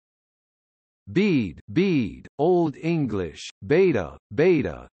Bede, Old English, Bede,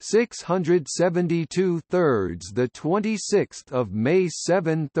 672 thirds the 26th of May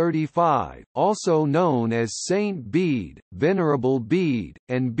 735, also known as Saint Bede, Venerable Bede,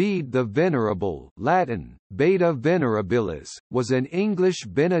 and Bede the Venerable, Latin, Beta Venerabilis, was an English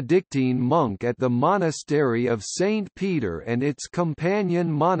Benedictine monk at the monastery of St. Peter and its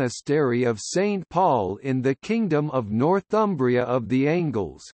companion monastery of St. Paul in the Kingdom of Northumbria of the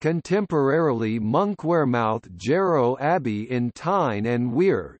Angles, contemporarily Monkwearmouth Jarrow Abbey in Tyne and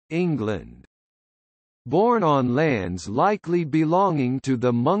Wear, England. Born on lands likely belonging to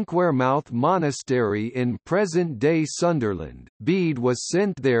the Monkwearmouth Monastery in present-day Sunderland, Bede was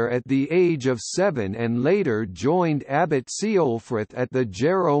sent there at the age of 7 and later joined Abbot Ceolfrith at the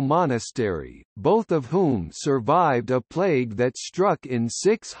Jarrow Monastery, both of whom survived a plague that struck in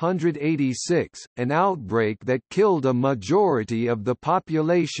 686, an outbreak that killed a majority of the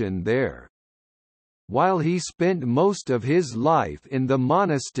population there. While he spent most of his life in the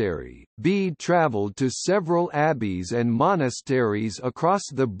monastery, Bede travelled to several abbeys and monasteries across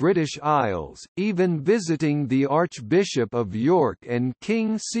the British Isles, even visiting the Archbishop of York and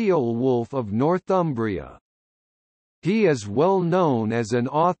King Ceolwulf of Northumbria. He is well known as an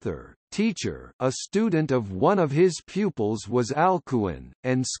author, teacher, a student of one of his pupils was Alcuin,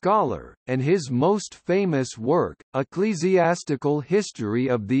 and scholar, and his most famous work, Ecclesiastical History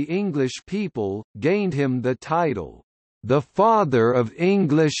of the English People, gained him the title, "the Father of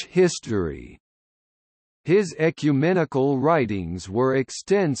English History." His ecumenical writings were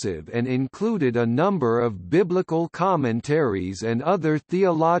extensive and included a number of biblical commentaries and other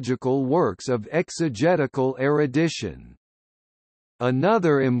theological works of exegetical erudition.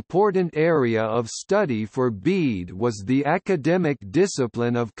 Another important area of study for Bede was the academic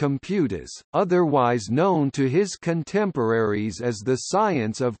discipline of computus, otherwise known to his contemporaries as the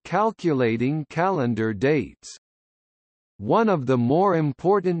science of calculating calendar dates. One of the more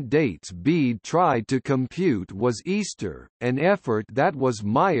important dates Bede tried to compute was Easter, an effort that was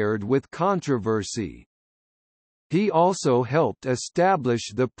mired with controversy. He also helped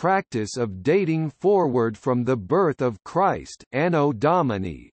establish the practice of dating forward from the birth of Christ, Anno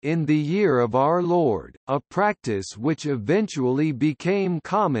Domini, in the year of our Lord, a practice which eventually became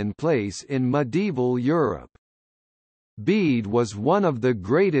commonplace in medieval Europe. Bede was one of the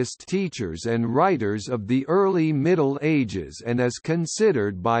greatest teachers and writers of the early Middle Ages and is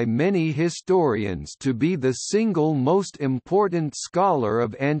considered by many historians to be the single most important scholar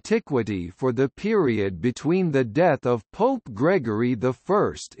of antiquity for the period between the death of Pope Gregory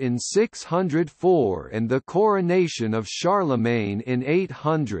I in 604 and the coronation of Charlemagne in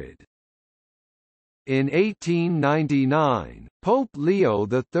 800. In 1899, Pope Leo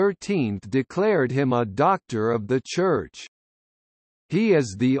XIII declared him a Doctor of the Church. He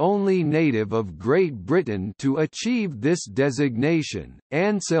is the only native of Great Britain to achieve this designation.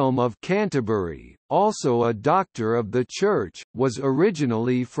 Anselm of Canterbury, also a Doctor of the Church, was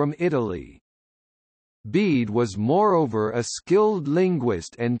originally from Italy. Bede was moreover a skilled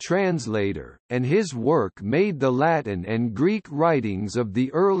linguist and translator, and his work made the Latin and Greek writings of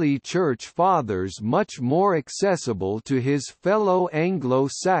the early Church Fathers much more accessible to his fellow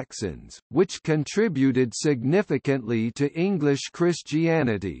Anglo-Saxons, which contributed significantly to English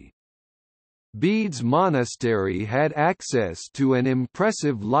Christianity. Bede's monastery had access to an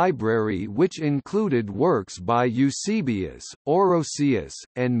impressive library which included works by Eusebius, Orosius,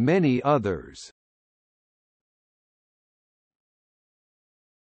 and many others.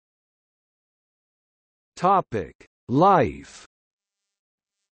 Life.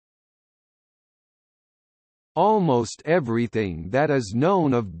 Almost everything that is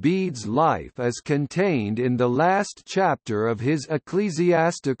known of Bede's life is contained in the last chapter of his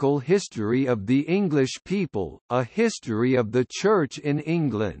Ecclesiastical History of the English People, a history of the Church in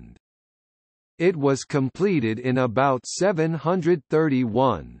England. It was completed in about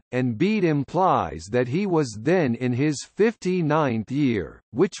 731, and Bede implies that he was then in his 59th year,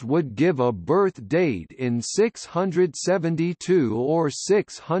 which would give a birth date in 672 or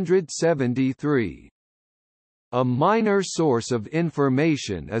 673. A minor source of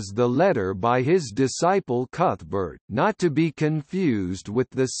information is the letter by his disciple Cuthbert, not to be confused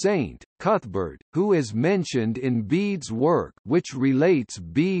with the saint, Cuthbert, who is mentioned in Bede's work which relates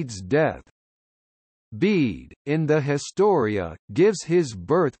Bede's death. Bede, in the Historia, gives his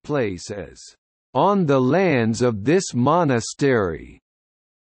birthplace as, "on the lands of this monastery."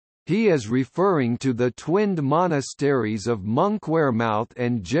 He is referring to the twinned monasteries of Monkwearmouth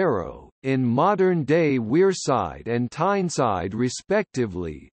and Jarrow, in modern-day Wearside and Tyneside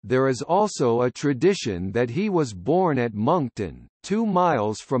respectively. There is also a tradition that he was born at Monkton, 2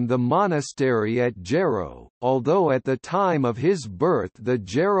 miles from the monastery at Jarrow, although at the time of his birth the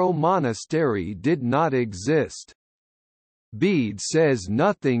Jarrow monastery did not exist. Bede says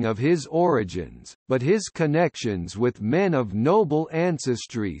nothing of his origins, but his connections with men of noble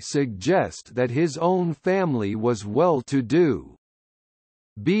ancestry suggest that his own family was well-to-do.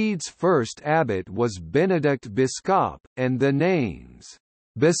 Bede's first abbot was Benedict Biscop, and the names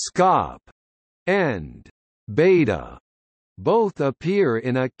Biscop and Bede both appear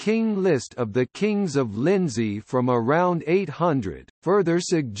in a king list of the kings of Lindsey from around 800, further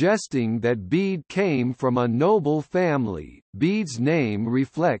suggesting that Bede came from a noble family. Bede's name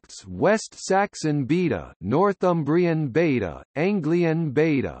reflects West Saxon Bede, Northumbrian Beda, Anglian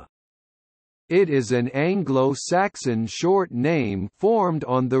Beda. It is an Anglo-Saxon short name formed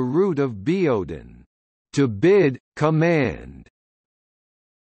on the root of beoden, to bid, command.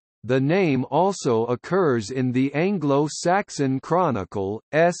 The name also occurs in the Anglo-Saxon Chronicle,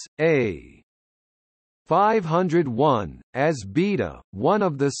 S.A. 501, as Bede, one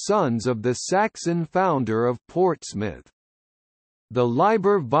of the sons of the Saxon founder of Portsmouth. The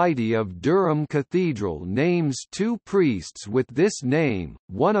Liber Vitae of Durham Cathedral names 2 priests with this name,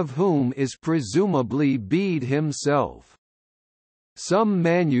 one of whom is presumably Bede himself. Some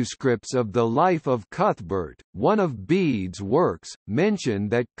manuscripts of the life of Cuthbert, one of Bede's works, mention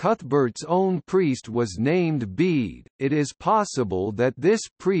that Cuthbert's own priest was named Bede. It is possible that this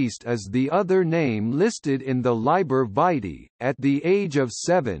priest is the other name listed in the Liber Vitae. At the age of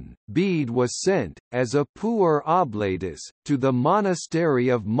 7, Bede was sent, as a puer oblatus, to the monastery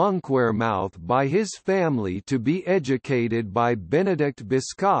of Monkwearmouth by his family to be educated by Benedict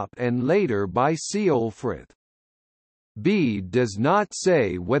Biscop and later by Ceolfrith. Bede does not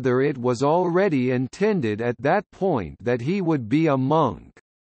say whether it was already intended at that point that he would be a monk.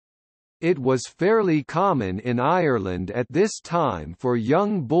 It was fairly common in Ireland at this time for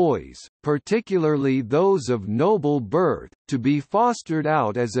young boys, particularly those of noble birth, to be fostered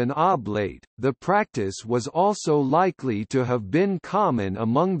out as an oblate. The practice was also likely to have been common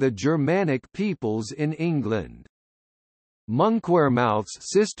among the Germanic peoples in England. Monkwearmouth's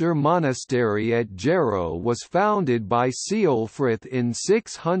sister monastery at Jarrow was founded by Ceolfrith in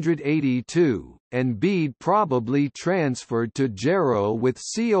 682, and Bede probably transferred to Jarrow with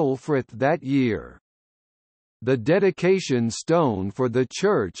Ceolfrith that year. The dedication stone for the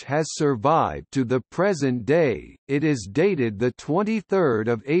church has survived to the present day. It is dated the 23rd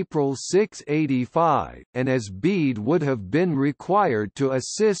of April 685, and as Bede would have been required to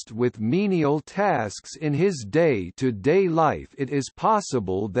assist with menial tasks in his day-to-day life, it is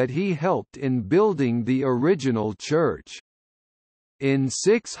possible that he helped in building the original church. In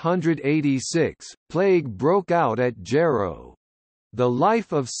 686, plague broke out at Jarrow. The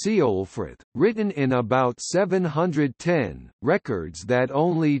Life of Ceolfrith, written in about 710, records that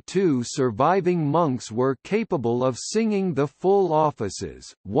only 2 surviving monks were capable of singing the full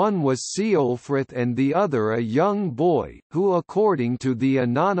offices. One was Ceolfrith and the other a young boy, who according to the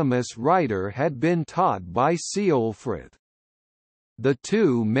anonymous writer had been taught by Ceolfrith. The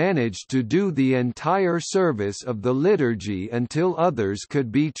 2 managed to do the entire service of the liturgy until others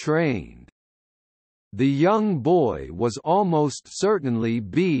could be trained. The young boy was almost certainly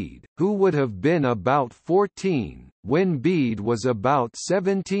Bede, who would have been about 14, when Bede was about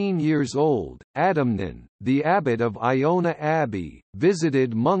 17 years old. Adamnan, the abbot of Iona Abbey,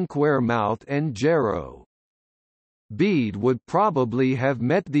 visited Monkwearmouth and Jarrow. Bede would probably have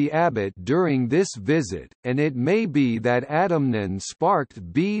met the abbot during this visit, and it may be that Adamnan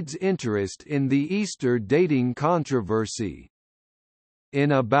sparked Bede's interest in the Easter dating controversy.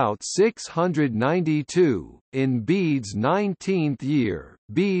 In about 692, in Bede's 19th year,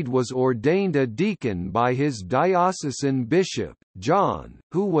 Bede was ordained a deacon by his diocesan bishop, John,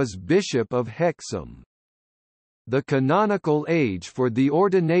 who was bishop of Hexham. The canonical age for the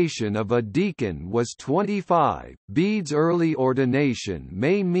ordination of a deacon was 25. Bede's early ordination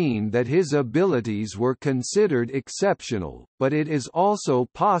may mean that his abilities were considered exceptional, but it is also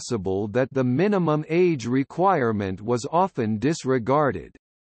possible that the minimum age requirement was often disregarded.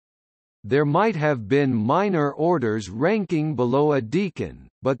 There might have been minor orders ranking below a deacon,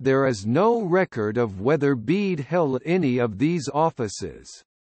 but there is no record of whether Bede held any of these offices.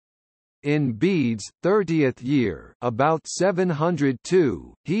 In Bede's 30th year, about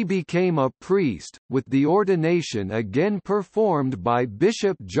 702, he became a priest, with the ordination again performed by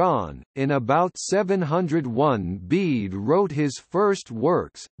Bishop John. In about 701, Bede wrote his first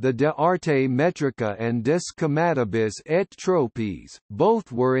works, the De Arte Metrica and De Schematibus et Tropes.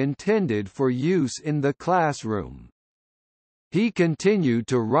 Both were intended for use in the classroom. He continued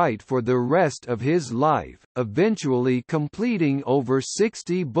to write for the rest of his life, eventually completing over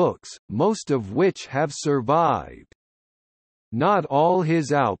 60 books, most of which have survived. Not all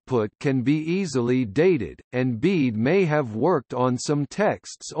his output can be easily dated, and Bede may have worked on some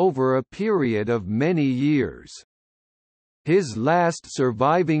texts over a period of many years. His last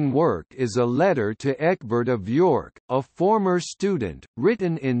surviving work is a letter to Ecgbert of York, a former student,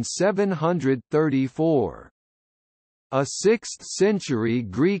 written in 734. A 6th-century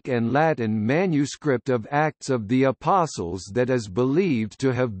Greek and Latin manuscript of Acts of the Apostles that is believed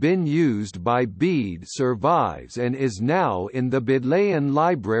to have been used by Bede survives and is now in the Bodleian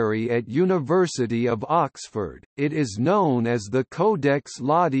Library at University of Oxford. It is known as the Codex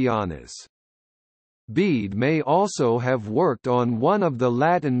Laudianus. Bede may also have worked on one of the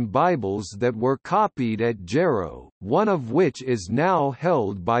Latin Bibles that were copied at Jarrow, one of which is now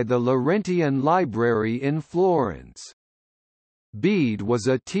held by the Laurentian Library in Florence. Bede was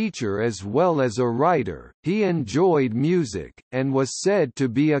a teacher as well as a writer. He enjoyed music, and was said to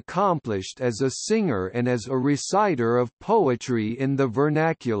be accomplished as a singer and as a reciter of poetry in the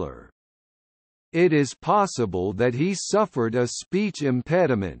vernacular. It is possible that he suffered a speech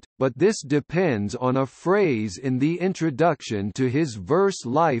impediment, but this depends on a phrase in the introduction to his verse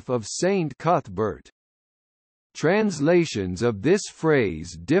Life of Saint Cuthbert. Translations of this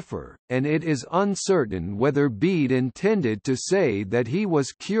phrase differ, and it is uncertain whether Bede intended to say that he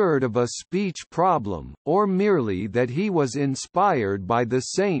was cured of a speech problem, or merely that he was inspired by the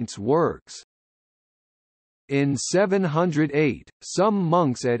saint's works. In 708, some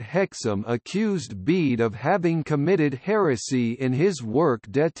monks at Hexham accused Bede of having committed heresy in his work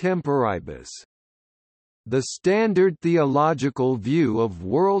De Temporibus. The standard theological view of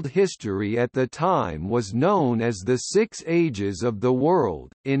world history at the time was known as the 6 ages of the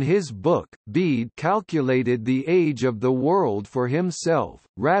world. In his book, Bede calculated the age of the world for himself,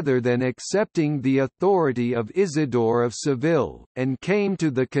 rather than accepting the authority of Isidore of Seville, and came to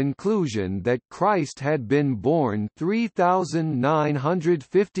the conclusion that Christ had been born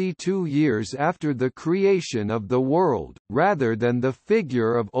 3,952 years after the creation of the world, rather than the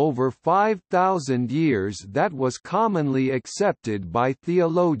figure of over 5,000 years that was commonly accepted by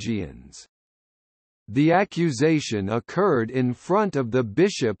theologians. The accusation occurred in front of the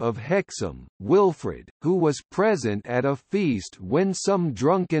Bishop of Hexham, Wilfrid, who was present at a feast when some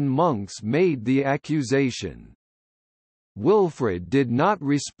drunken monks made the accusation. Wilfrid did not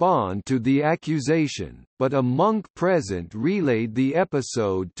respond to the accusation, but a monk present relayed the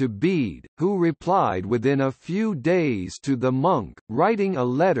episode to Bede, who replied within a few days to the monk, writing a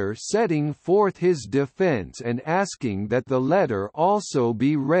letter setting forth his defense and asking that the letter also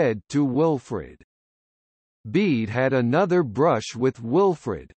be read to Wilfrid. Bede had another brush with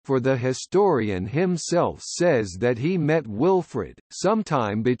Wilfrid, for the historian himself says that he met Wilfrid,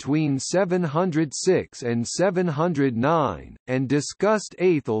 sometime between 706 and 709, and discussed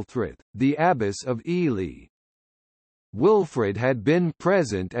Aethelthryth, the abbess of Ely. Wilfrid had been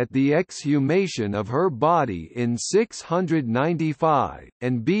present at the exhumation of her body in 695,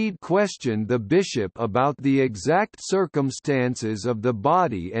 and Bede questioned the bishop about the exact circumstances of the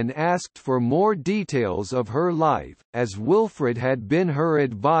body and asked for more details of her life, as Wilfrid had been her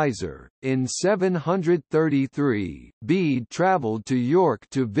advisor. In 733, Bede travelled to York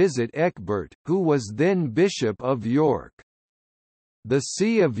to visit Ecgbert, who was then Bishop of York. The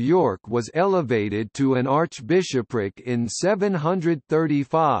See of York was elevated to an archbishopric in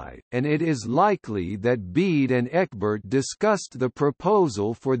 735, and it is likely that Bede and Ecgbert discussed the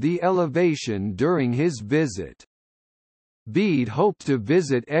proposal for the elevation during his visit. Bede hoped to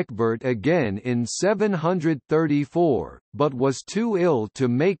visit Ecgbert again in 734, but was too ill to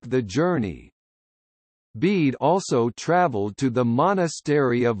make the journey. Bede also travelled to the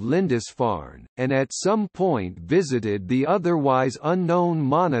monastery of Lindisfarne, and at some point visited the otherwise unknown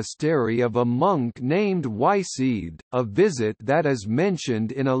monastery of a monk named Wycliffe, a visit that is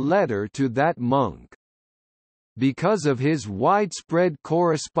mentioned in a letter to that monk. Because of his widespread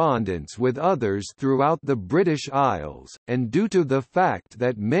correspondence with others throughout the British Isles, and due to the fact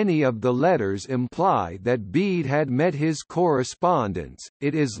that many of the letters imply that Bede had met his correspondents,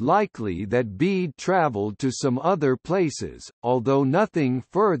 it is likely that Bede travelled to some other places, although nothing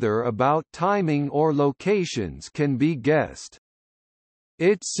further about timing or locations can be guessed.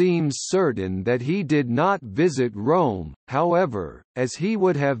 It seems certain that he did not visit Rome, however, as he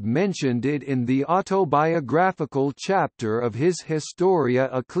would have mentioned it in the autobiographical chapter of his Historia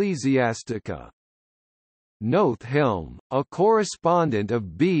Ecclesiastica. Nothelm, a correspondent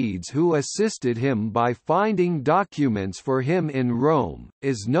of Bede's who assisted him by finding documents for him in Rome,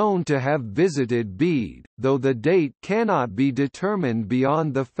 is known to have visited Bede, though the date cannot be determined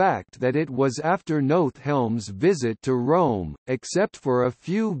beyond the fact that it was after Nothelm's visit to Rome. Except for a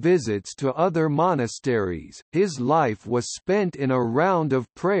few visits to other monasteries, his life was spent in a round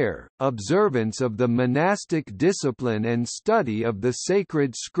of prayer, observance of the monastic discipline and study of the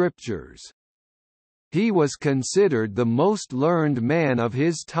sacred scriptures. He was considered the most learned man of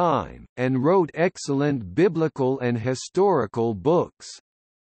his time, and wrote excellent biblical and historical books.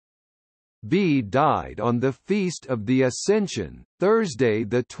 Bede died on the Feast of the Ascension, Thursday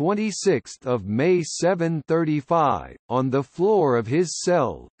 26 May 735, on the floor of his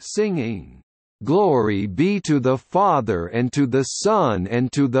cell, singing, "Glory be to the Father and to the Son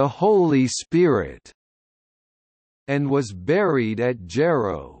and to the Holy Spirit," and was buried at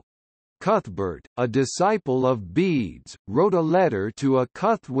Jarrow. Cuthbert, a disciple of Bede's, wrote a letter to a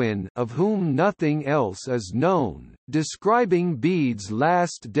Cuthwin of whom nothing else is known, describing Bede's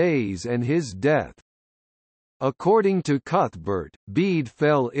last days and his death. According to Cuthbert, Bede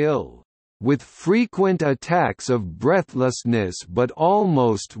fell ill, "with frequent attacks of breathlessness but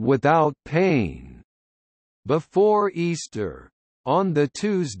almost without pain," before Easter. On the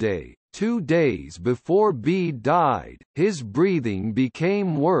Tuesday, 2 days before Bede died, his breathing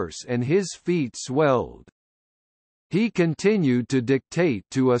became worse and his feet swelled. He continued to dictate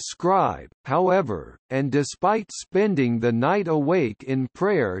to a scribe, however, and despite spending the night awake in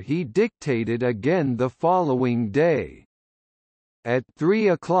prayer he dictated again the following day. At 3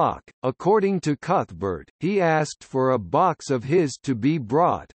 o'clock, according to Cuthbert, he asked for a box of his to be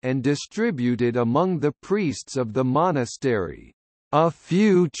brought, and distributed among the priests of the monastery a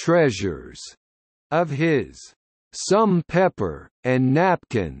few treasures of his, some pepper, and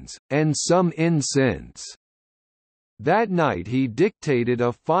napkins, and some incense. That night he dictated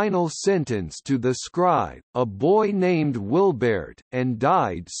a final sentence to the scribe, a boy named Wilbert, and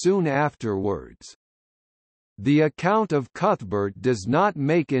died soon afterwards. The account of Cuthbert does not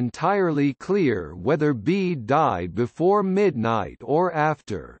make entirely clear whether Bede died before midnight or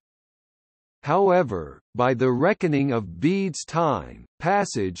after. However, by the reckoning of Bede's time,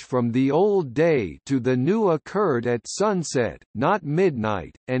 passage from the old day to the new occurred at sunset, not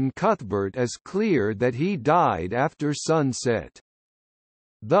midnight, and Cuthbert is clear that he died after sunset.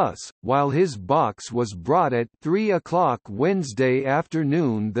 Thus, while his box was brought at 3 o'clock Wednesday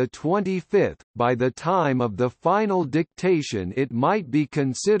afternoon the 25th, by the time of the final dictation it might be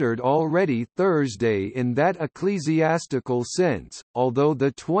considered already Thursday in that ecclesiastical sense, although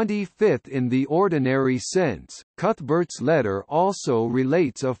the 25th in the ordinary sense. Cuthbert's letter also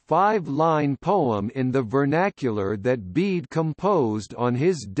relates a 5-line poem in the vernacular that Bede composed on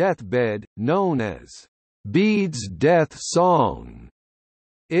his deathbed, known as Bede's Death Song.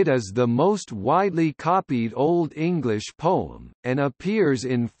 It is the most widely copied Old English poem, and appears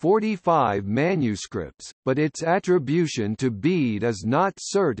in 45 manuscripts, but its attribution to Bede is not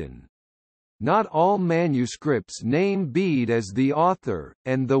certain. Not all manuscripts name Bede as the author,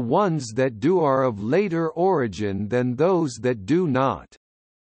 and the ones that do are of later origin than those that do not.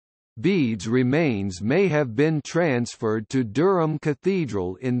 Bede's remains may have been transferred to Durham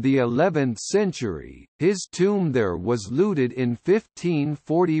Cathedral in the 11th century. His tomb there was looted in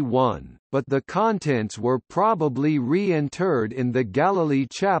 1541, but the contents were probably reinterred in the Galilee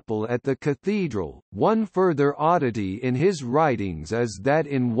Chapel at the cathedral. One further oddity in his writings is that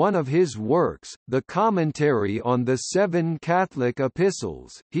in one of his works, the commentary on the 7 Catholic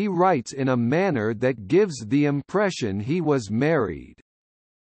epistles, he writes in a manner that gives the impression he was married.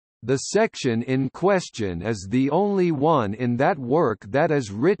 The section in question is the only one in that work that is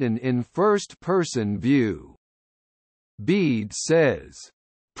written in first-person view. Bede says,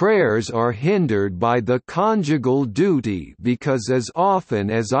 "Prayers are hindered by the conjugal duty because as often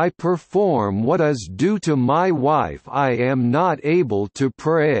as I perform what is due to my wife I am not able to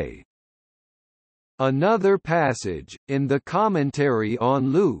pray." Another passage, in the commentary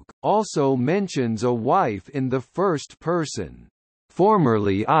on Luke, also mentions a wife in the first person.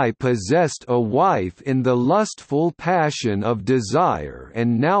 "Formerly I possessed a wife in the lustful passion of desire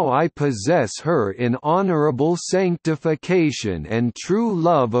and now I possess her in honorable sanctification and true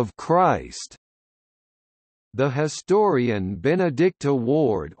love of Christ." The historian Benedicta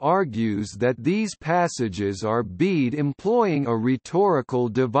Ward argues that these passages are Bede employing a rhetorical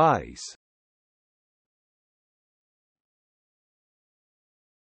device.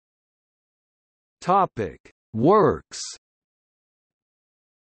 Topic: Works.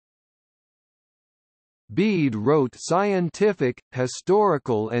 Bede wrote scientific,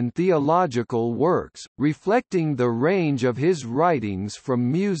 historical and theological works, reflecting the range of his writings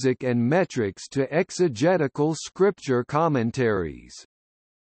from music and metrics to exegetical scripture commentaries.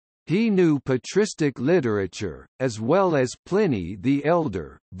 He knew patristic literature, as well as Pliny the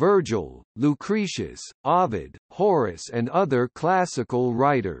Elder, Virgil, Lucretius, Ovid, Horace and other classical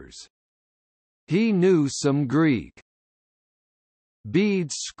writers. He knew some Greek.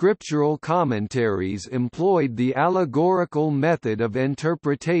 Bede's scriptural commentaries employed the allegorical method of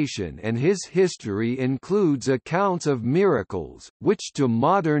interpretation, and his history includes accounts of miracles, which to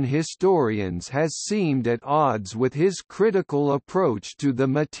modern historians has seemed at odds with his critical approach to the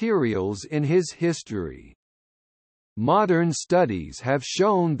materials in his history. Modern studies have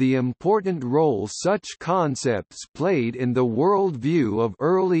shown the important role such concepts played in the worldview of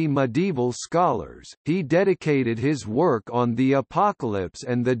early medieval scholars. He dedicated his work on the Apocalypse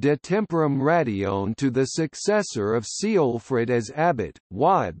and the De Temporum Ratione to the successor of Ceolfrid as abbot,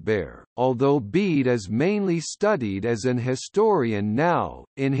 Waetber. Although Bede is mainly studied as an historian now,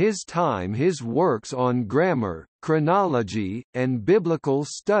 in his time his works on grammar, chronology, and biblical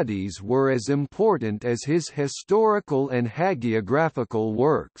studies were as important as his historical and hagiographical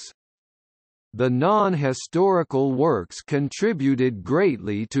works. The non-historical works contributed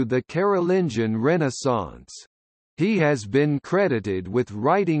greatly to the Carolingian Renaissance. He has been credited with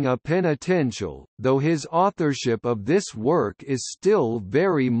writing a penitential, though his authorship of this work is still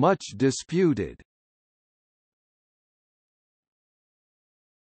very much disputed.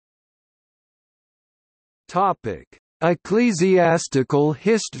 Topic: Ecclesiastical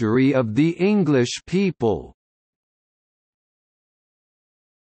history of the English people.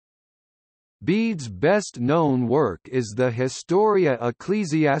 Bede's best-known work is the Historia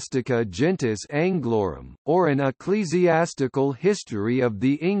Ecclesiastica Gentis Anglorum, or an ecclesiastical history of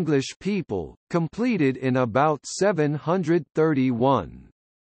the English people, completed in about 731.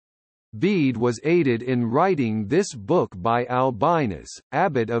 Bede was aided in writing this book by Albinus,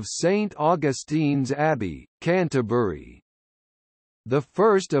 abbot of St. Augustine's Abbey, Canterbury. The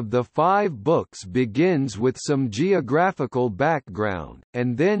first of the 5 books begins with some geographical background,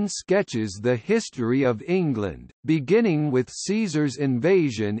 and then sketches the history of England, beginning with Caesar's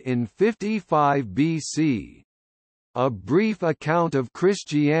invasion in 55 BC. A brief account of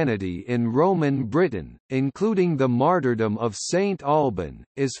Christianity in Roman Britain, including the martyrdom of Saint Alban,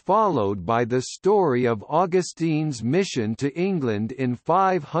 is followed by the story of Augustine's mission to England in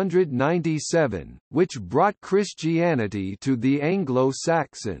 597, which brought Christianity to the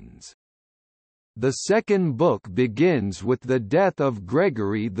Anglo-Saxons. The second book begins with the death of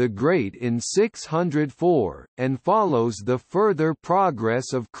Gregory the Great in 604, and follows the further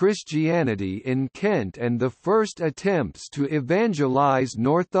progress of Christianity in Kent and the first attempts to evangelize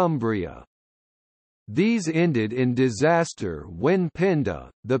Northumbria. These ended in disaster when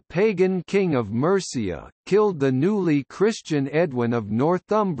Penda, the pagan king of Mercia, killed the newly Christian Edwin of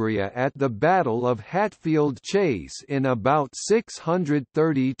Northumbria at the Battle of Hatfield Chase in about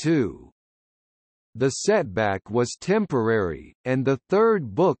 632. The setback was temporary, and the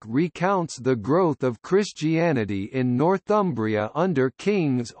third book recounts the growth of Christianity in Northumbria under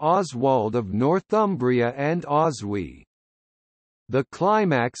Kings Oswald of Northumbria and Oswy. The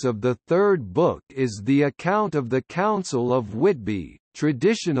climax of the third book is the account of the Council of Whitby,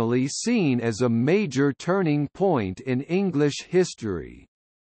 traditionally seen as a major turning point in English history.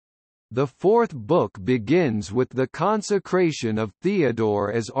 The fourth book begins with the consecration of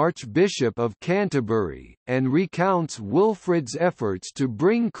Theodore as Archbishop of Canterbury, and recounts Wilfrid's efforts to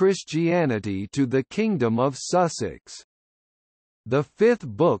bring Christianity to the Kingdom of Sussex. The fifth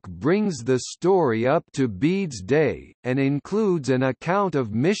book brings the story up to Bede's day, and includes an account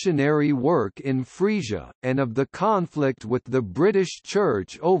of missionary work in Frisia, and of the conflict with the British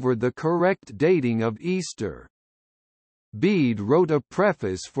Church over the correct dating of Easter. Bede wrote a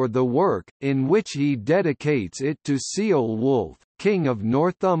preface for the work, in which he dedicates it to Ceolwulf, King of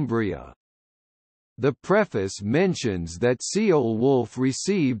Northumbria. The preface mentions that Ceolwulf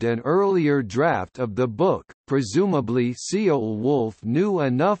received an earlier draft of the book, presumably Ceolwulf knew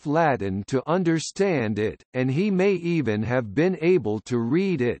enough Latin to understand it, and he may even have been able to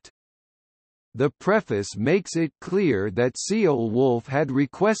read it. The preface makes it clear that Ceolwulf had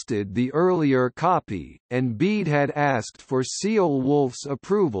requested the earlier copy, and Bede had asked for Ceolwulf's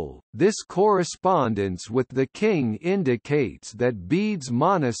approval. This correspondence with the king indicates that Bede's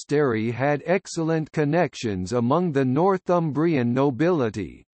monastery had excellent connections among the Northumbrian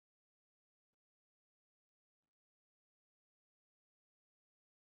nobility.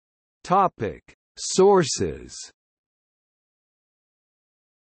 Topic: Sources.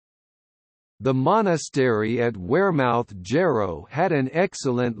 The monastery at Wearmouth Jarrow had an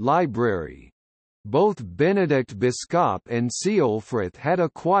excellent library. Both Benedict Biscop and Ceolfrith had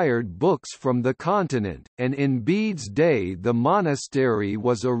acquired books from the continent, and in Bede's day the monastery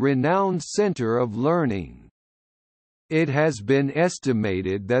was a renowned centre of learning. It has been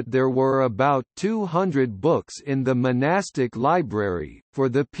estimated that there were about 200 books in the monastic library. For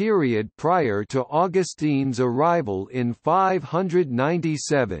the period prior to Augustine's arrival in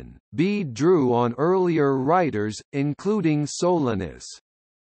 597, Bede drew on earlier writers, including Solinus.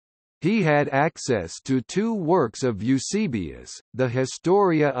 He had access to two works of Eusebius, the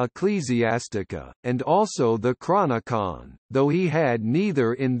Historia Ecclesiastica, and also the Chronicon, though he had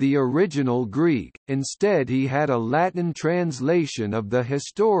neither in the original Greek. Instead he had a Latin translation of the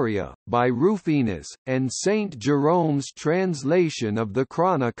Historia, by Rufinus, and Saint Jerome's translation of the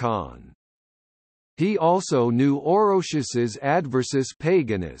Chronicon. He also knew Orosius's Adversus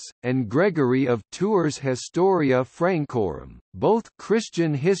Paganus, and Gregory of Tours' Historia Francorum, both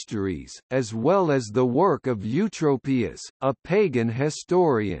Christian histories, as well as the work of Eutropius, a pagan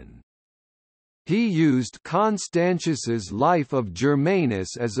historian. He used Constantius's Life of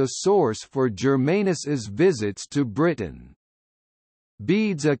Germanus as a source for Germanus's visits to Britain.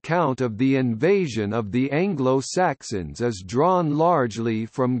 Bede's account of the invasion of the Anglo-Saxons is drawn largely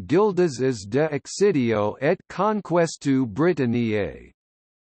from Gildas's De Excidio et Conquestu Britanniae.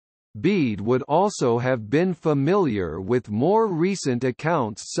 Bede would also have been familiar with more recent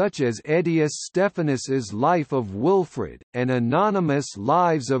accounts such as Edius Stephanus's Life of Wilfrid, and anonymous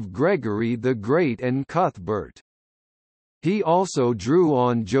lives of Gregory the Great and Cuthbert. He also drew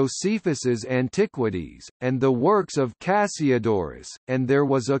on Josephus's Antiquities, and the works of Cassiodorus, and there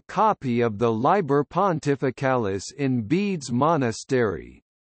was a copy of the Liber Pontificalis in Bede's monastery.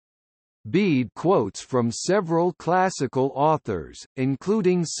 Bede quotes from several classical authors,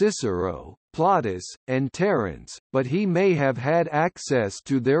 including Cicero, Plautus, and Terence, but he may have had access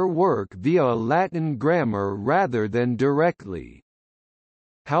to their work via a Latin grammar rather than directly.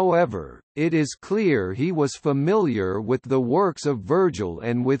 However, it is clear he was familiar with the works of Virgil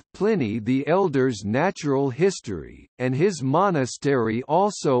and with Pliny the Elder's natural history, and his monastery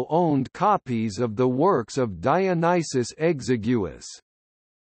also owned copies of the works of Dionysius Exiguus.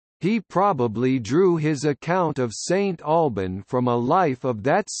 He probably drew his account of Saint Alban from a life of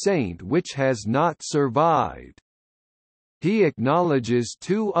that saint which has not survived. He acknowledges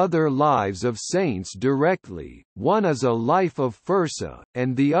two other lives of saints directly, one is a life of Fursa,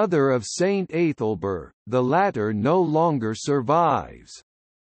 and the other of Saint Aethelber, the latter no longer survives.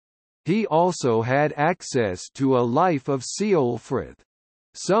 He also had access to a life of Ceolfrith.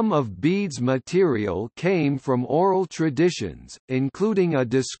 Some of Bede's material came from oral traditions, including a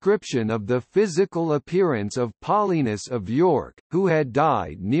description of the physical appearance of Paulinus of York, who had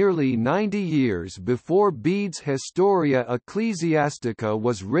died nearly 90 years before Bede's Historia Ecclesiastica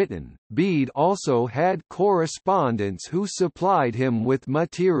was written. Bede also had correspondents who supplied him with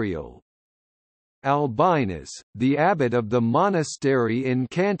material. Albinus, the abbot of the monastery in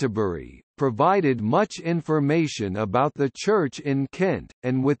Canterbury, provided much information about the church in Kent,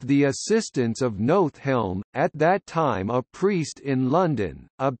 and with the assistance of Nothelm, at that time a priest in London,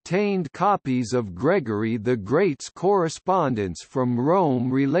 obtained copies of Gregory the Great's correspondence from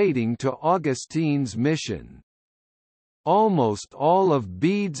Rome relating to Augustine's mission. Almost all of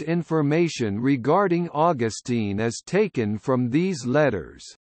Bede's information regarding Augustine is taken from these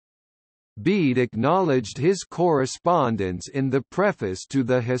letters. Bede acknowledged his correspondence in the preface to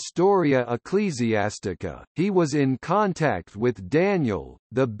the Historia Ecclesiastica. He was in contact with Daniel,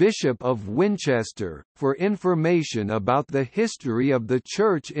 the Bishop of Winchester, for information about the history of the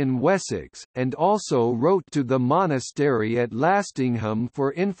Church in Wessex, and also wrote to the monastery at Lastingham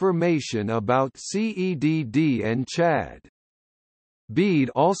for information about Cedd and Chad. Bede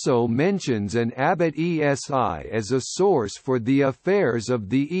also mentions an abbot Esi as a source for the affairs of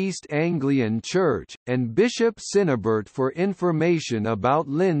the East Anglian Church, and Bishop Sinibert for information about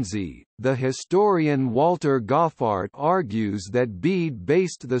Lindsey. The historian Walter Goffart argues that Bede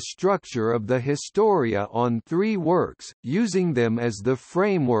based the structure of the Historia on three works, using them as the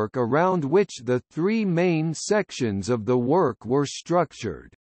framework around which the three main sections of the work were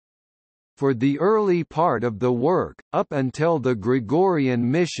structured. For the early part of the work, up until the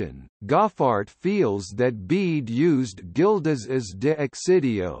Gregorian mission, Goffart feels that Bede used Gildas's De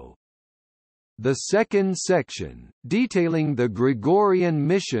Excidio. The second section, detailing the Gregorian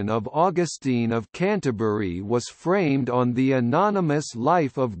mission of Augustine of Canterbury, was framed on the anonymous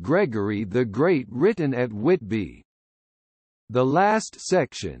life of Gregory the Great written at Whitby. The last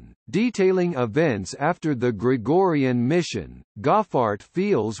section, detailing events after the Gregorian mission, Goffart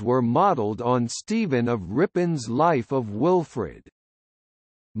feels were modelled on Stephen of Ripon's life of Wilfrid.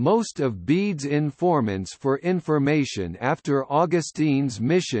 Most of Bede's informants for information after Augustine's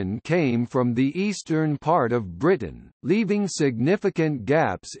mission came from the eastern part of Britain, leaving significant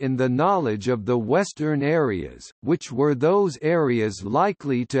gaps in the knowledge of the western areas, which were those areas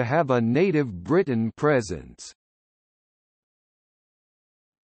likely to have a native Briton presence.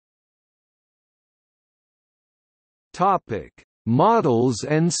 Topic: Models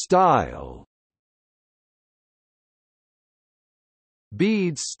and style.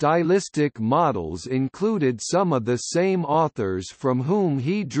 Bede's stylistic models included some of the same authors from whom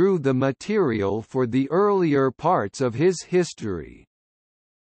he drew the material for the earlier parts of his history.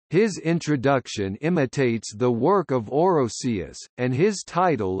 His introduction imitates the work of Orosius, and his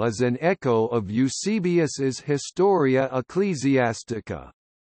title is an echo of Eusebius's Historia Ecclesiastica.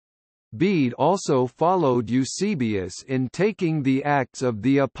 Bede also followed Eusebius in taking the Acts of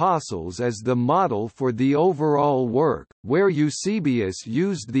the Apostles as the model for the overall work, where Eusebius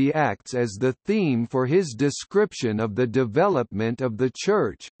used the Acts as the theme for his description of the development of the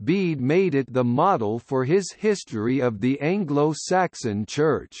Church. Bede made it the model for his history of the Anglo-Saxon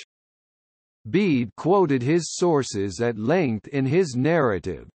Church. Bede quoted his sources at length in his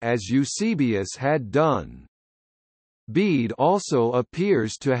narrative, as Eusebius had done. Bede also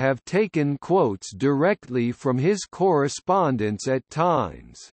appears to have taken quotes directly from his correspondence at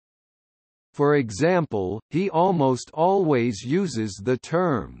times. For example, he almost always uses the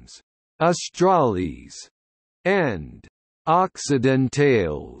terms «Australes» and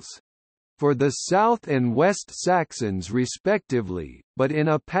 «Occidentales» for the South and West Saxons respectively, but in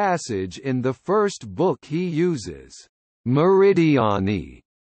a passage in the first book he uses «Meridiani»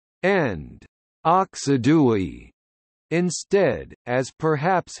 and «Occidui» instead, as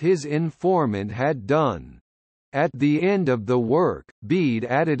perhaps his informant had done. At the end of the work, Bede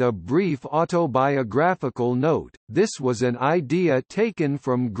added a brief autobiographical note. This was an idea taken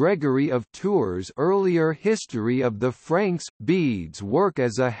from Gregory of Tours' earlier History of the Franks. Bede's work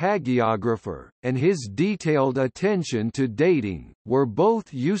as a hagiographer, and his detailed attention to dating, were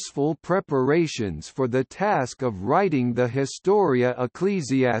both useful preparations for the task of writing the Historia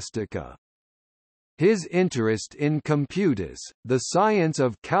Ecclesiastica. His interest in computus, the science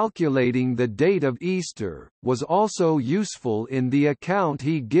of calculating the date of Easter, was also useful in the account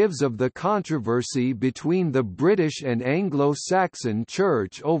he gives of the controversy between the British and Anglo-Saxon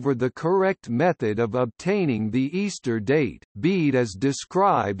Church over the correct method of obtaining the Easter date. Bede is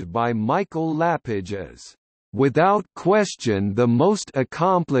described by Michael Lapidge as without question the most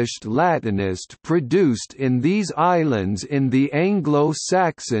accomplished Latinist produced in these islands in the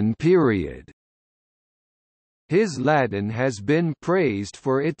Anglo-Saxon period. His Latin has been praised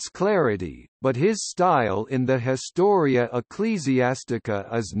for its clarity, but his style in the Historia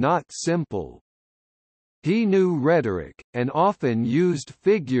Ecclesiastica is not simple. He knew rhetoric, and often used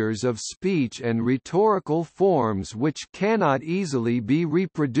figures of speech and rhetorical forms which cannot easily be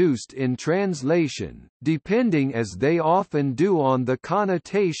reproduced in translation, depending as they often do on the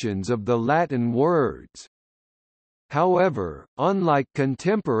connotations of the Latin words. However, unlike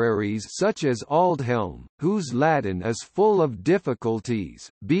contemporaries such as Aldhelm, whose Latin is full of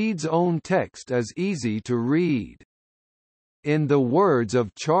difficulties, Bede's own text is easy to read. In the words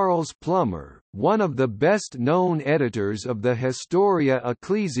of Charles Plummer, one of the best-known editors of the Historia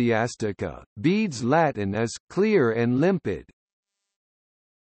Ecclesiastica, Bede's Latin is clear and limpid.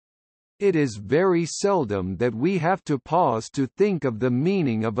 It is very seldom that we have to pause to think of the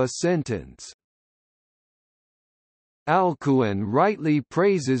meaning of a sentence. Alcuin rightly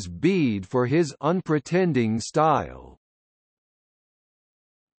praises Bede for his unpretending style.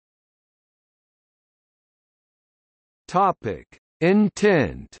 Topic: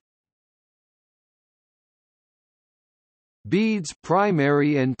 Intent. Bede's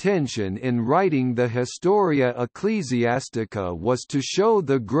primary intention in writing the Historia Ecclesiastica was to show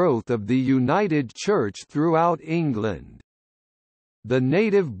the growth of the United Church throughout England. The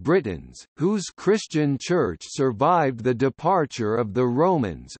native Britons, whose Christian church survived the departure of the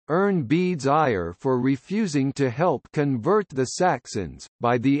Romans, earn Bede's ire for refusing to help convert the Saxons.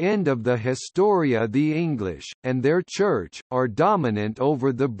 By the end of the Historia, the English, and their church, are dominant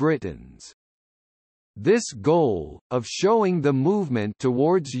over the Britons. This goal, of showing the movement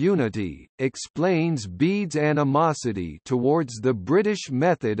towards unity, explains Bede's animosity towards the British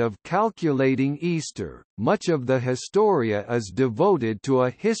method of calculating Easter. Much of the Historia is devoted to a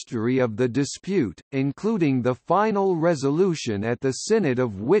history of the dispute, including the final resolution at the Synod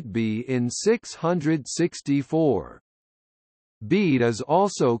of Whitby in 664. Bede is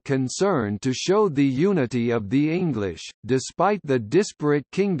also concerned to show the unity of the English, despite the disparate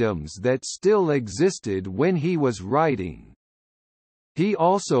kingdoms that still existed when he was writing. He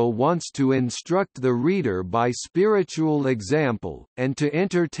also wants to instruct the reader by spiritual example, and to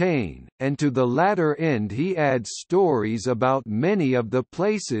entertain, and to the latter end he adds stories about many of the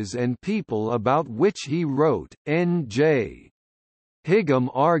places and people about which he wrote. N.J. Higham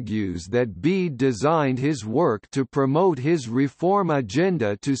argues that Bede designed his work to promote his reform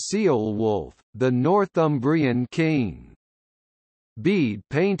agenda to Ceolwulf, the Northumbrian king. Bede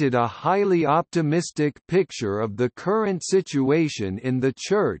painted a highly optimistic picture of the current situation in the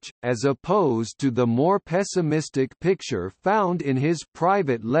Church, as opposed to the more pessimistic picture found in his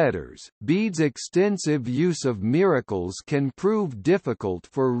private letters. Bede's extensive use of miracles can prove difficult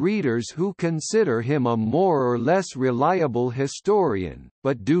for readers who consider him a more or less reliable historian,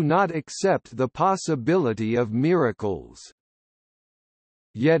 but do not accept the possibility of miracles.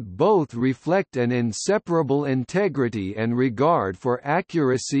 Yet both reflect an inseparable integrity and regard for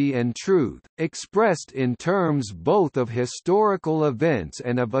accuracy and truth, expressed in terms both of historical events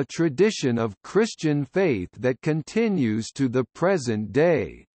and of a tradition of Christian faith that continues to the present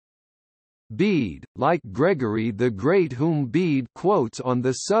day. Bede, like Gregory the Great whom Bede quotes on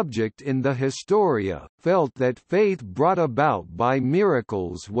the subject in the Historia, felt that faith brought about by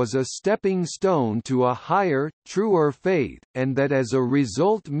miracles was a stepping stone to a higher, truer faith, and that as a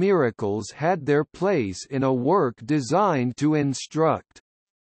result miracles had their place in a work designed to instruct.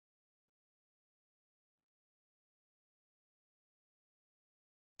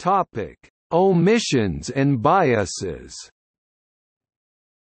 Omissions and biases.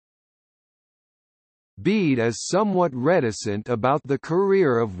 Bede is somewhat reticent about the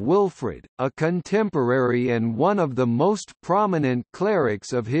career of Wilfrid, a contemporary and one of the most prominent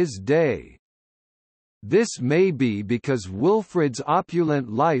clerics of his day. This may be because Wilfrid's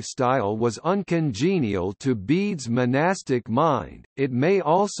opulent lifestyle was uncongenial to Bede's monastic mind. It may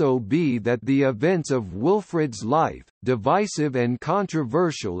also be that the events of Wilfrid's life, divisive and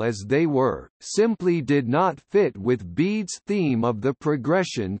controversial as they were, simply did not fit with Bede's theme of the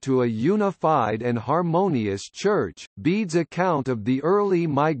progression to a unified and harmonious church. Bede's account of the early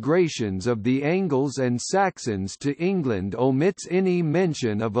migrations of the Angles and Saxons to England omits any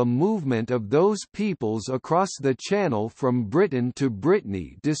mention of a movement of those peoples across the Channel from Britain to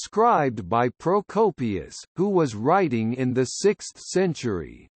Brittany described by Procopius, who was writing in the 6th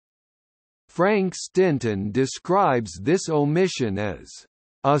century. Frank Stinton describes this omission as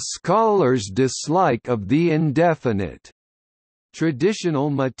a scholar's dislike of the indefinite. Traditional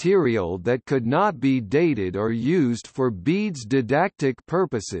material that could not be dated or used for Bede's didactic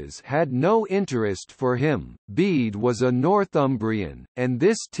purposes had no interest for him. Bede was a Northumbrian, and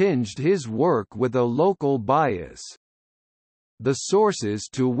this tinged his work with a local bias. The sources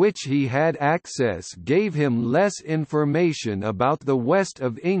to which he had access gave him less information about the west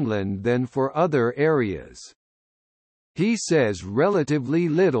of England than for other areas. He says relatively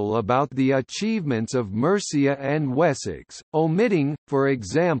little about the achievements of Mercia and Wessex, omitting, for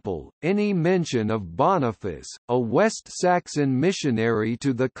example, any mention of Boniface, a West Saxon missionary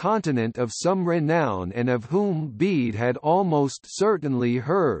to the continent of some renown and of whom Bede had almost certainly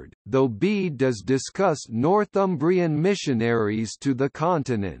heard, though Bede does discuss Northumbrian missionaries to the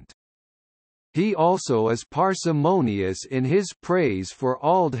continent. He also is parsimonious in his praise for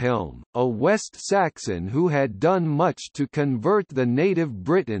Aldhelm, a West Saxon who had done much to convert the native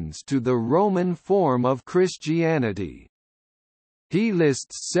Britons to the Roman form of Christianity. He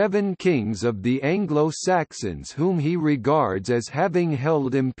lists 7 kings of the Anglo-Saxons whom he regards as having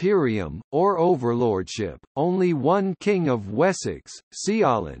held imperium, or overlordship. Only 1 king of Wessex,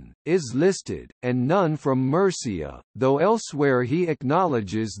 Ceawlin, is listed, and none from Mercia, though elsewhere he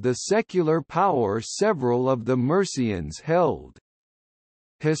acknowledges the secular power several of the Mercians held.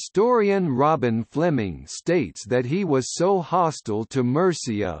 Historian Robin Fleming states that he was so hostile to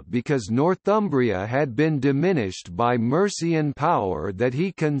Mercia because Northumbria had been diminished by Mercian power that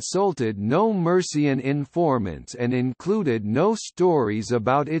he consulted no Mercian informants and included no stories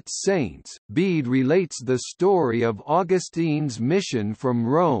about its saints. Bede relates the story of Augustine's mission from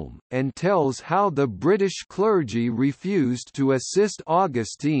Rome, and tells how the British clergy refused to assist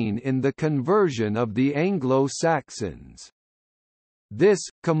Augustine in the conversion of the Anglo-Saxons. This,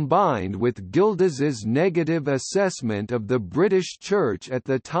 combined with Gildas's negative assessment of the British Church at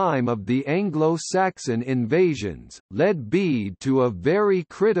the time of the Anglo-Saxon invasions, led Bede to a very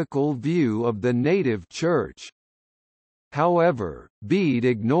critical view of the native church. However, Bede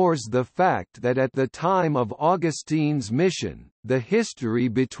ignores the fact that at the time of Augustine's mission, The history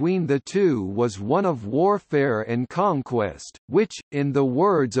between the two was one of warfare and conquest, which, in the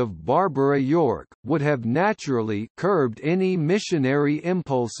words of Barbara York, would have naturally curbed any missionary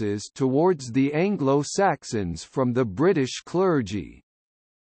impulses towards the Anglo-Saxons from the British clergy.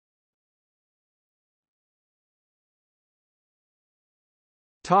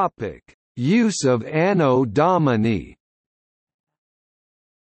 Use of Anno Domini.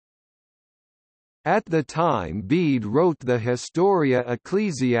 At the time Bede wrote the Historia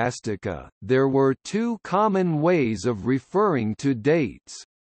Ecclesiastica, there were two common ways of referring to dates.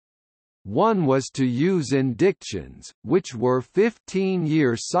 One was to use indictions, which were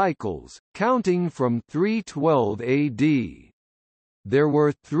 15-year cycles, counting from 312 AD. There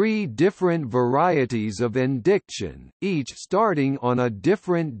were three different varieties of indiction, each starting on a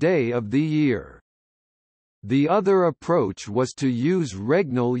different day of the year. The other approach was to use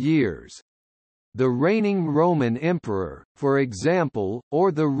regnal years. The reigning Roman emperor, for example, or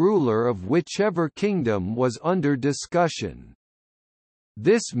the ruler of whichever kingdom was under discussion.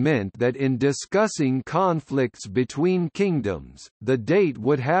 This meant that in discussing conflicts between kingdoms, the date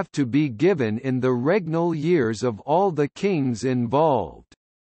would have to be given in the regnal years of all the kings involved.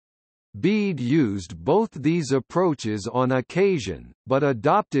 Bede used both these approaches on occasion, but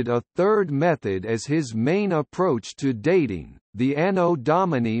adopted a third method as his main approach to dating, the Anno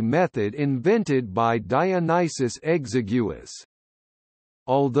Domini method invented by Dionysius Exiguus.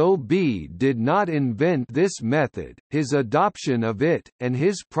 Although Bede did not invent this method, his adoption of it, and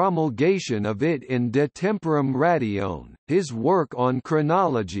his promulgation of it in De Temporum Ratione, his work on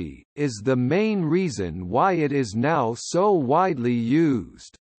chronology, is the main reason why it is now so widely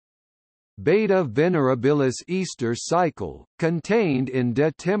used. Bede Venerabilis Easter cycle, contained in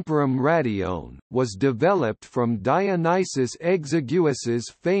De Temporum Ratione, was developed from Dionysius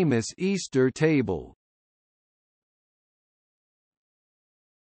Exiguus's famous Easter table.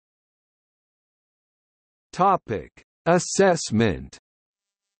 Assessment.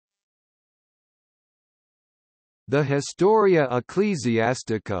 The Historia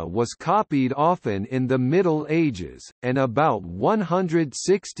Ecclesiastica was copied often in the Middle Ages, and about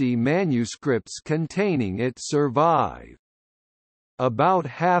 160 manuscripts containing it survive. About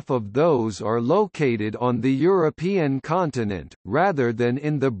half of those are located on the European continent, rather than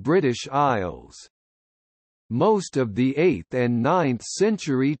in the British Isles. Most of the 8th and 9th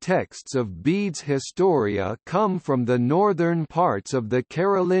century texts of Bede's Historia come from the northern parts of the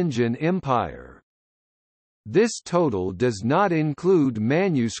Carolingian Empire. This total does not include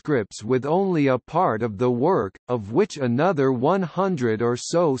manuscripts with only a part of the work, of which another 100 or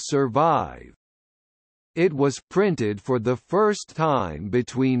so survive. It was printed for the first time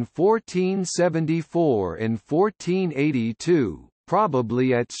between 1474 and 1482,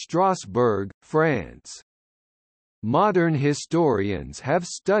 probably at Strasbourg, France. Modern historians have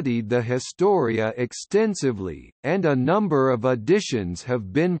studied the Historia extensively, and a number of editions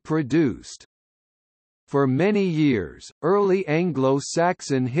have been produced. For many years, early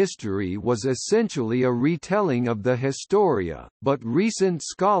Anglo-Saxon history was essentially a retelling of the Historia, but recent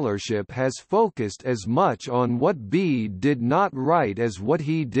scholarship has focused as much on what Bede did not write as what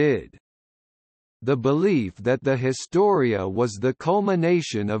he did. The belief that the Historia was the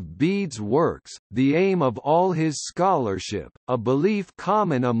culmination of Bede's works, the aim of all his scholarship, a belief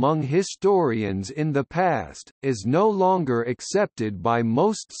common among historians in the past, is no longer accepted by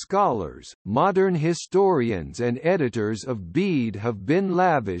most scholars. Modern historians and editors of Bede have been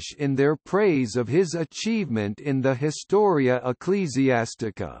lavish in their praise of his achievement in the Historia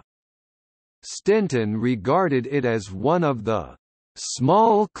Ecclesiastica. Stenton regarded it as one of the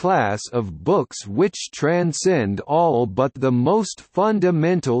small class of books which transcend all but the most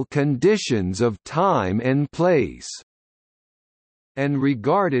fundamental conditions of time and place, and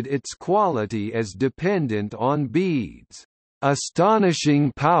regarded its quality as dependent on Bede's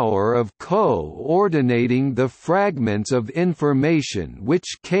astonishing power of coordinating the fragments of information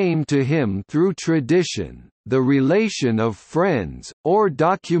which came to him through tradition, the relation of friends, or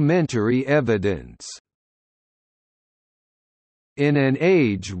documentary evidence. In an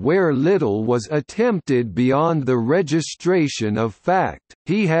age where little was attempted beyond the registration of fact,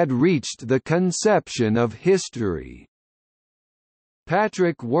 he had reached the conception of history.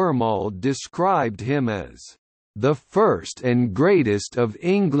 Patrick Wormald described him as the first and greatest of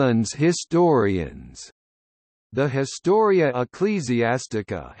England's historians. The Historia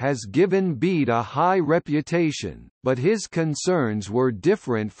Ecclesiastica has given Bede a high reputation, but his concerns were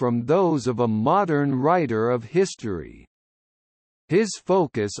different from those of a modern writer of history. His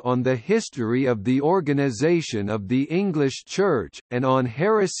focus on the history of the organization of the English Church, and on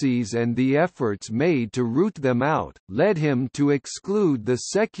heresies and the efforts made to root them out, led him to exclude the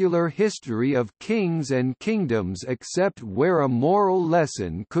secular history of kings and kingdoms except where a moral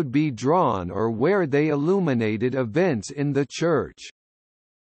lesson could be drawn or where they illuminated events in the Church.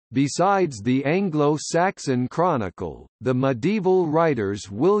 Besides the Anglo-Saxon Chronicle, the medieval writers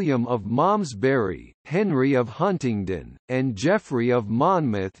William of Malmesbury, Henry of Huntingdon, and Geoffrey of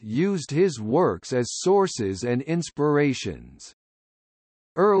Monmouth used his works as sources and inspirations.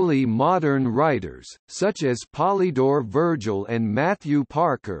 Early modern writers, such as Polydore Vergil and Matthew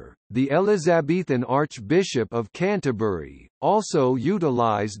Parker, the Elizabethan Archbishop of Canterbury, also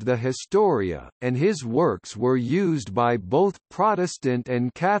utilized the Historia, and his works were used by both Protestant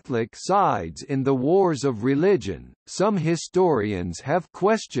and Catholic sides in the wars of religion. Some historians have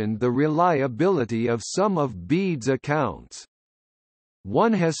questioned the reliability of some of Bede's accounts.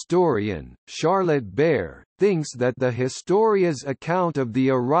 One historian, Charlotte Baer, thinks that the Historia's account of the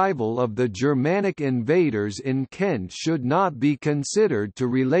arrival of the Germanic invaders in Kent should not be considered to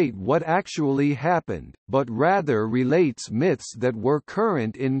relate what actually happened, but rather relates myths that were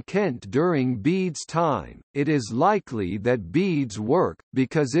current in Kent during Bede's time. It is likely that Bede's work,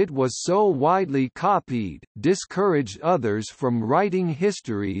 because it was so widely copied, discouraged others from writing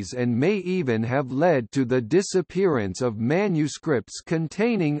histories and may even have led to the disappearance of manuscripts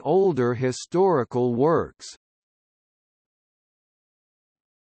containing older historical works.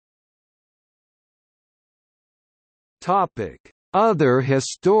 Topic: Other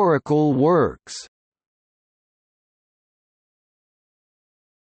historical works.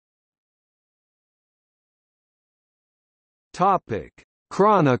 Topic: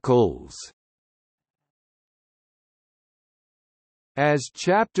 Chronicles. As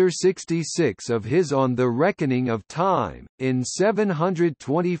chapter 66 of his On the Reckoning of Time, in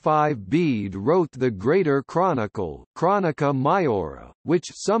 725 Bede wrote the Greater Chronicle, Chronica Maiora, which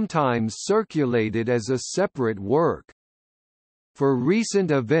sometimes circulated as a separate work. For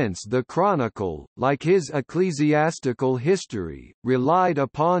recent events the Chronicle, like his ecclesiastical history, relied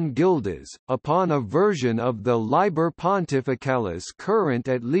upon Gildas, upon a version of the Liber Pontificalis current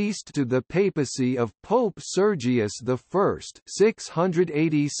at least to the papacy of Pope Sergius I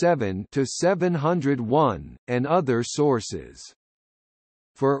 (687–701), and other sources.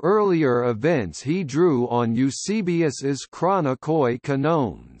 For earlier events he drew on Eusebius's Chronikoi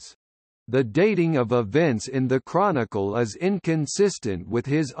Canons. The dating of events in the Chronicle is inconsistent with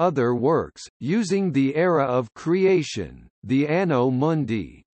his other works, using the era of creation, the Anno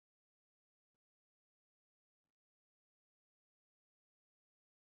Mundi.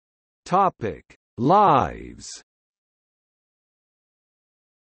 Topic: Lives.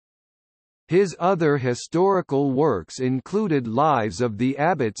 His other historical works included lives of the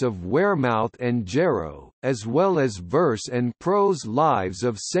abbots of Wearmouth and Jarrow, as well as verse and prose lives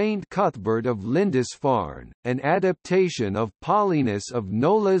of Saint Cuthbert of Lindisfarne, an adaptation of Paulinus of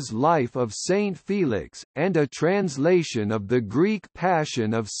Nola's life of Saint Felix, and a translation of the Greek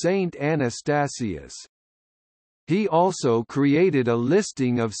Passion of Saint Anastasius. He also created a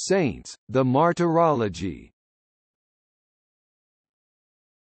listing of saints, the Martyrology.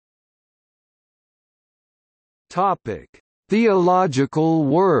 Topic: Theological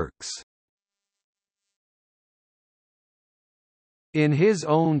works. In his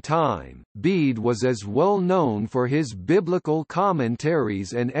own time, Bede was as well known for his biblical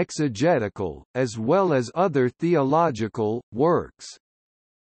commentaries and exegetical, as well as other theological, works.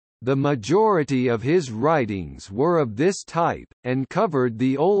 The majority of his writings were of this type, and covered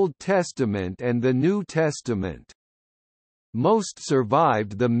the Old Testament and the New Testament. Most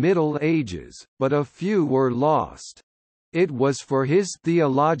survived the Middle Ages, but a few were lost. It was for his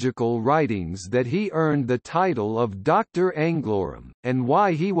theological writings that he earned the title of Doctor Anglorum, and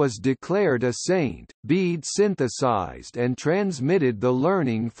why he was declared a saint. Bede synthesized and transmitted the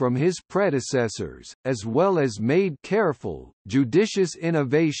learning from his predecessors, as well as made careful, judicious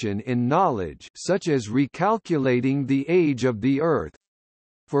innovation in knowledge, such as recalculating the age of the earth,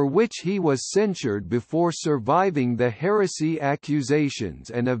 for which he was censured before surviving the heresy accusations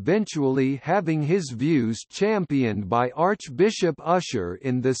and eventually having his views championed by Archbishop Usher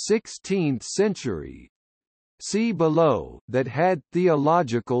in the 16th century. See below, that had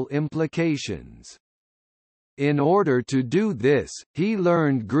theological implications. In order to do this, he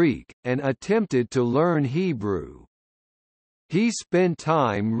learned Greek, and attempted to learn Hebrew. He spent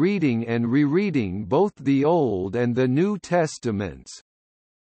time reading and rereading both the Old and the New Testaments.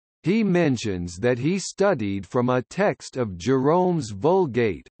 He mentions that he studied from a text of Jerome's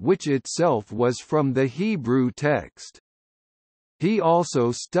Vulgate, which itself was from the Hebrew text. He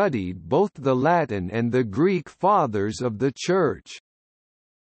also studied both the Latin and the Greek fathers of the Church.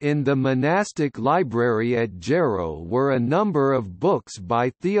 In the monastic library at Jarrow were a number of books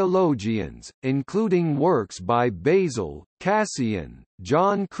by theologians, including works by Basil, Cassian,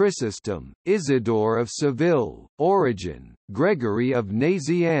 John Chrysostom, Isidore of Seville, Origen, Gregory of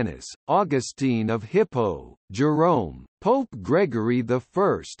Nazianzus, Augustine of Hippo, Jerome, Pope Gregory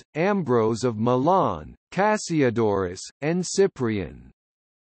I, Ambrose of Milan, Cassiodorus, and Cyprian.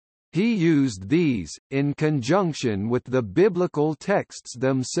 He used these, in conjunction with the biblical texts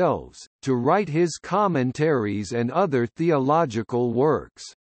themselves, to write his commentaries and other theological works.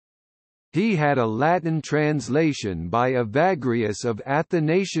 He had a Latin translation by Evagrius of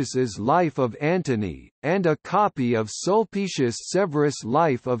Athanasius's Life of Antony, and a copy of Sulpicius Severus'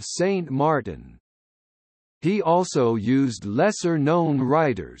 Life of Saint Martin. He also used lesser-known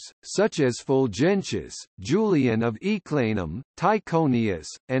writers, such as Fulgentius, Julian of Eclanum, Tychonius,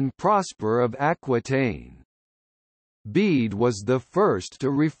 and Prosper of Aquitaine. Bede was the first to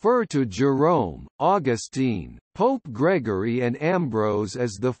refer to Jerome, Augustine, Pope Gregory and Ambrose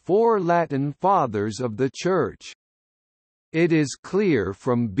as the four Latin Fathers of the Church. It is clear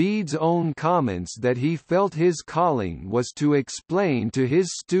from Bede's own comments that he felt his calling was to explain to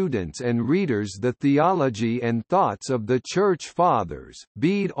his students and readers the theology and thoughts of the Church Fathers.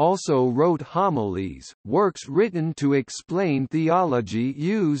 Bede also wrote homilies, works written to explain theology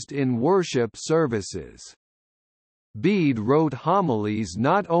used in worship services. Bede wrote homilies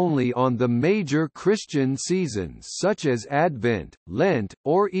not only on the major Christian seasons such as Advent, Lent,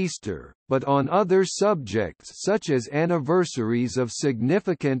 or Easter, but on other subjects such as anniversaries of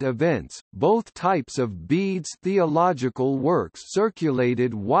significant events. Both types of Bede's theological works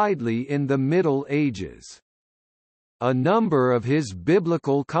circulated widely in the Middle Ages. A number of his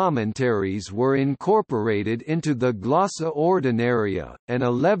biblical commentaries were incorporated into the Glossa Ordinaria, an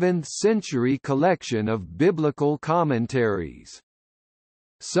 11th-century collection of biblical commentaries.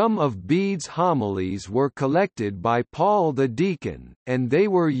 Some of Bede's homilies were collected by Paul the Deacon, and they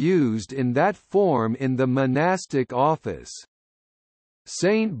were used in that form in the monastic office.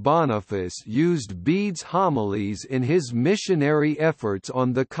 Saint Boniface used Bede's homilies in his missionary efforts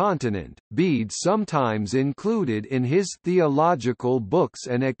on the continent. Bede sometimes included in his theological books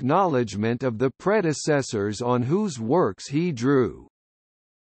an acknowledgement of the predecessors on whose works he drew.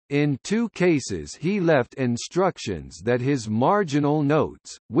 In 2 cases he left instructions that his marginal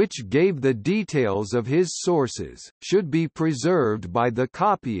notes, which gave the details of his sources, should be preserved by the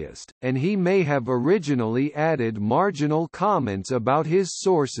copyist, and he may have originally added marginal comments about his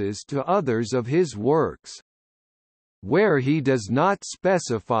sources to others of his works. Where he does not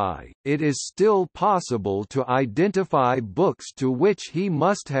specify, it is still possible to identify books to which he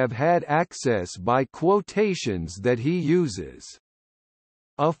must have had access by quotations that he uses.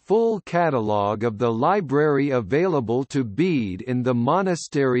 A full catalogue of the library available to Bede in the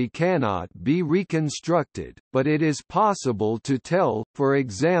monastery cannot be reconstructed, but it is possible to tell, for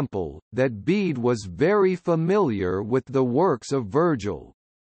example, that Bede was very familiar with the works of Virgil.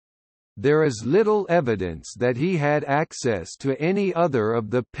 There is little evidence that he had access to any other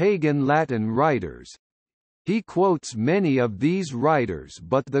of the pagan Latin writers. He quotes many of these writers,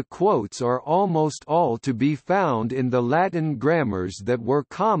 but the quotes are almost all to be found in the Latin grammars that were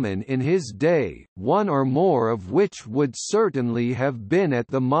common in his day, one or more of which would certainly have been at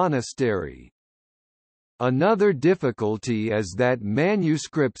the monastery. Another difficulty is that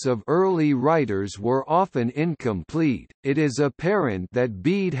manuscripts of early writers were often incomplete. It is apparent that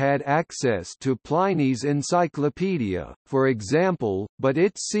Bede had access to Pliny's Encyclopedia, for example, but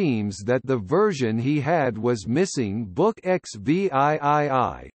it seems that the version he had was missing Book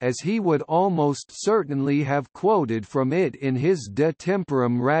XVIII, as he would almost certainly have quoted from it in his De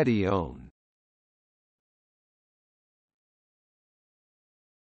Temporum Ratione.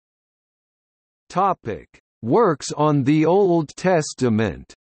 Topic: Works on the Old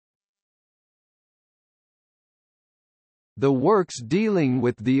Testament. The works dealing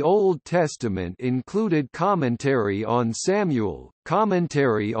with the Old Testament included commentary on Samuel,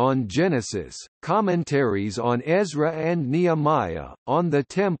 commentary on Genesis, commentaries on Ezra and Nehemiah, on the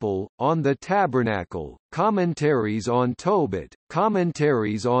Temple, on the Tabernacle, commentaries on Tobit,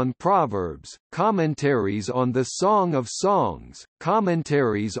 commentaries on Proverbs, commentaries on the Song of Songs,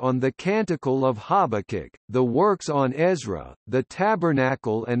 commentaries on the Canticle of Habakkuk. The works on Ezra, the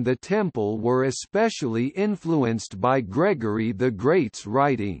Tabernacle and the Temple were especially influenced by Gregory the Great's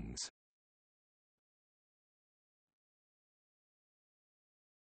writings.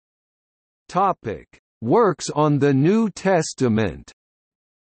 Topic: Works on the New Testament.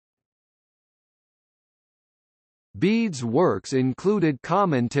 Bede's works included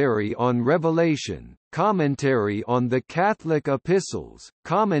commentary on Revelation, commentary on the Catholic epistles,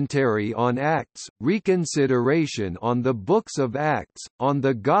 commentary on Acts, reconsideration on the books of Acts, on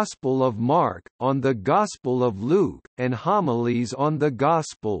the Gospel of Mark, on the Gospel of Luke, and homilies on the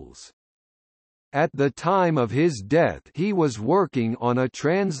Gospels. At the time of his death he was working on a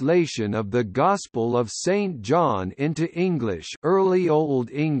translation of the Gospel of St. John into English, Early Old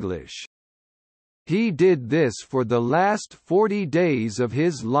English. He did this for the last 40 days of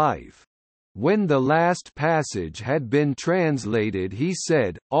his life. When the last passage had been translated he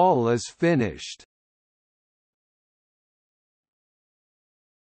said, "All is finished."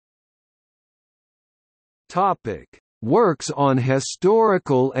 Works on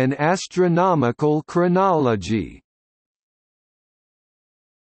historical and astronomical chronology.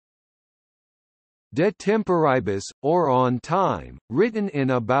 De Temporibus, or On Time, written in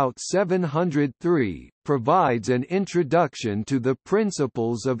about 703, provides an introduction to the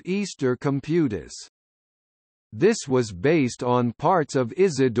principles of Easter Computus. This was based on parts of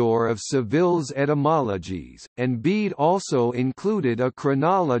Isidore of Seville's etymologies, and Bede also included a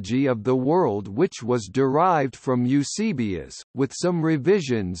chronology of the world which was derived from Eusebius, with some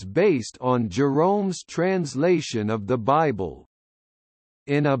revisions based on Jerome's translation of the Bible.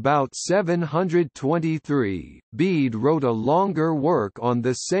 In about 723, Bede wrote a longer work on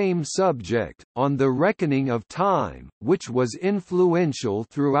the same subject, on the reckoning of time, which was influential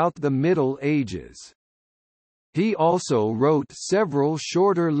throughout the Middle Ages. He also wrote several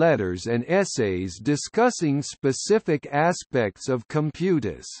shorter letters and essays discussing specific aspects of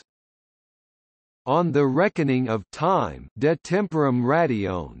Computus. On the Reckoning of Time, De Temporum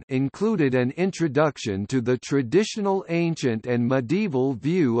Ratione included an introduction to the traditional ancient and medieval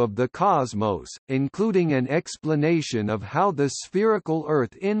view of the cosmos, including an explanation of how the spherical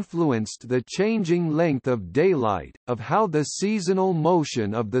Earth influenced the changing length of daylight, of how the seasonal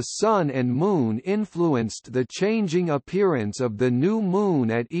motion of the Sun and Moon influenced the changing appearance of the new moon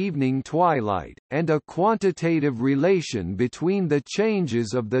at evening twilight, and a quantitative relation between the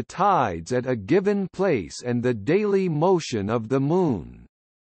changes of the tides at a given place and the daily motion of the moon.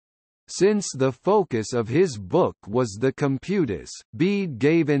 Since the focus of his book was the Computus, Bede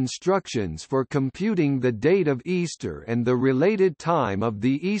gave instructions for computing the date of Easter and the related time of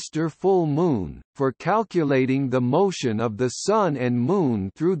the Easter full moon, for calculating the motion of the sun and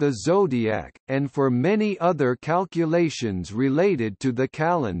moon through the zodiac, and for many other calculations related to the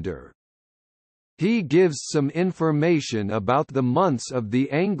calendar. He gives some information about the months of the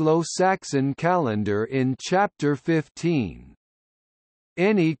Anglo-Saxon calendar in Chapter 15.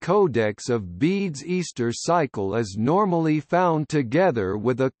 Any codex of Bede's Easter cycle is normally found together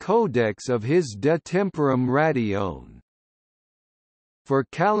with a codex of his De Temporum Ratione. For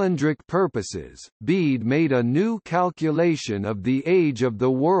calendric purposes, Bede made a new calculation of the age of the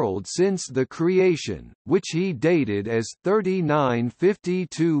world since the creation, which he dated as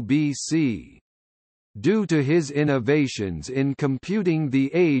 3952 BC. Due to his innovations in computing the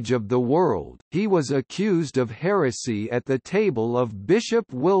age of the world, he was accused of heresy at the table of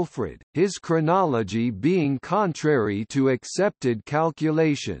Bishop Wilfrid, his chronology being contrary to accepted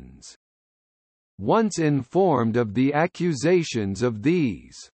calculations. Once informed of the accusations of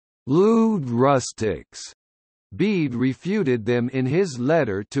these lewd rustics, Bede refuted them in his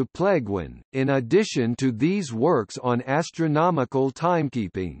letter to Plegwin. In addition to these works on astronomical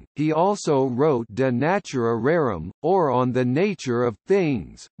timekeeping, he also wrote De Natura Rerum, or On the Nature of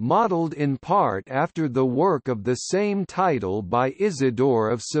Things, modelled in part after the work of the same title by Isidore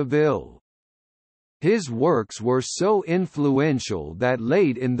of Seville. His works were so influential that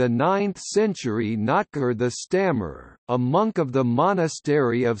late in the 9th century Notker the Stammerer, a monk of the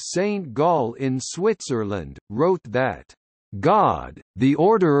monastery of St. Gall in Switzerland, wrote that, "God, the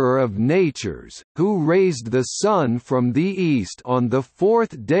orderer of natures, who raised the sun from the east on the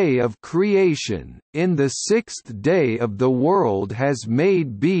 4th day of creation, in the 6th day of the world has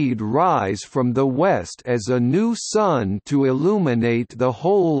made Bede rise from the west as a new sun to illuminate the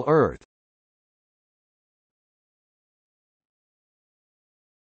whole earth."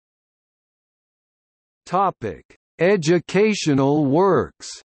 Educational works.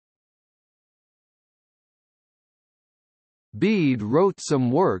 Bede wrote some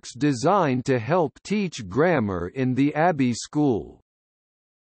works designed to help teach grammar in the Abbey School.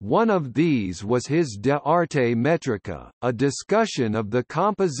 One of these was his De Arte Metrica, a discussion of the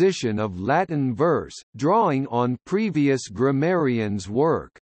composition of Latin verse, drawing on previous grammarians'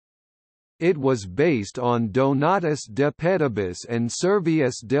 work. It was based on Donatus de Pedibus and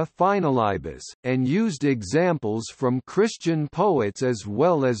Servius de Finalibus, and used examples from Christian poets as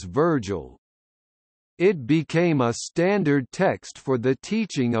well as Virgil. It became a standard text for the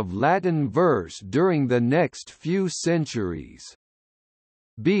teaching of Latin verse during the next few centuries.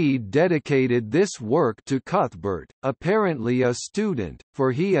 Bede dedicated this work to Cuthbert, apparently a student,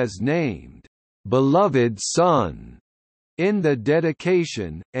 for he is named, "Beloved Son," in the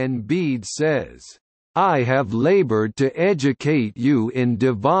dedication, and Bede says, "I have labored to educate you in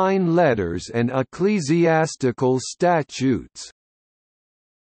divine letters and ecclesiastical statutes."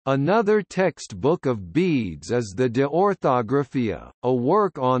 Another textbook of Bede's is the De Orthographia, a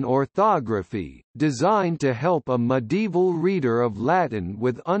work on orthography, designed to help a medieval reader of Latin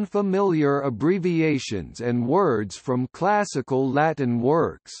with unfamiliar abbreviations and words from classical Latin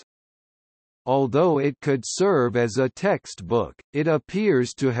works. Although it could serve as a textbook, it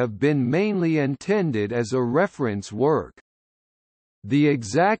appears to have been mainly intended as a reference work. The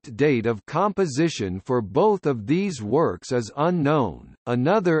exact date of composition for both of these works is unknown.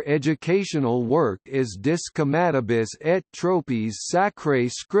 Another educational work is De Schemmatibus et Tropes Sacrae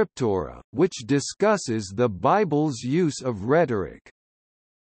Scriptura, which discusses the Bible's use of rhetoric.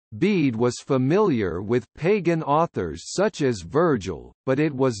 Bede was familiar with pagan authors such as Virgil, but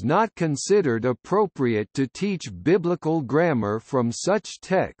it was not considered appropriate to teach biblical grammar from such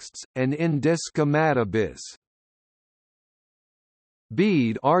texts, and in De Schemmatibus,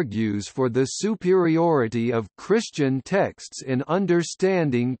 Bede argues for the superiority of Christian texts in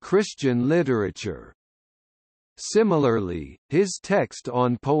understanding Christian literature. Similarly, his text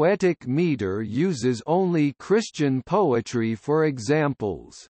on poetic meter uses only Christian poetry for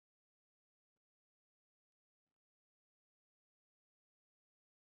examples.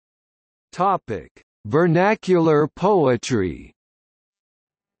 Topic: Vernacular poetry.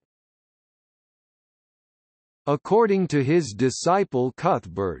 According to his disciple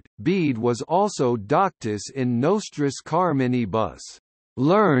Cuthbert, Bede was also doctus in nostris carminibus,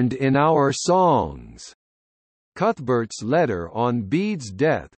 learned in our songs. Cuthbert's letter on Bede's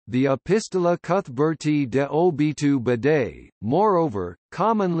death, the Epistola Cuthberti de obitu Bede, moreover,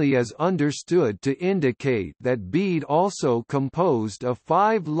 commonly is understood to indicate that Bede also composed a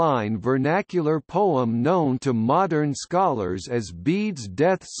 5-line vernacular poem known to modern scholars as Bede's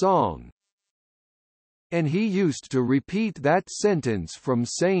Death Song, and he used to repeat that sentence from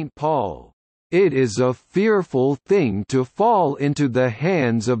St. Paul, "It is a fearful thing to fall into the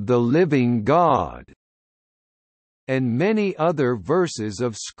hands of the living God," and many other verses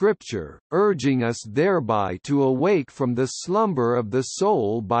of Scripture, urging us thereby to awake from the slumber of the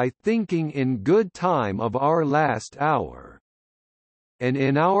soul by thinking in good time of our last hour, and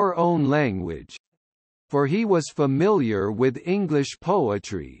in our own language, for he was familiar with English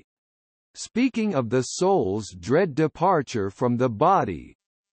poetry, speaking of the soul's dread departure from the body.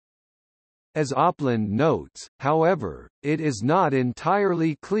 As Opland notes, however, it is not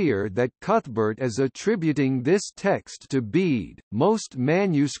entirely clear that Cuthbert is attributing this text to Bede. Most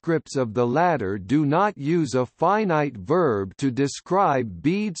manuscripts of the latter do not use a finite verb to describe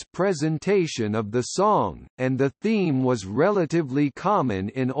Bede's presentation of the song, and the theme was relatively common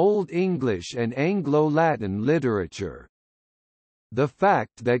in Old English and Anglo-Latin literature. The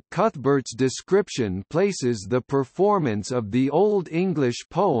fact that Cuthbert's description places the performance of the Old English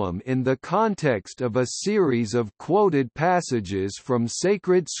poem in the context of a series of quoted passages from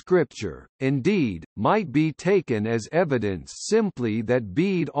sacred scripture, indeed, might be taken as evidence simply that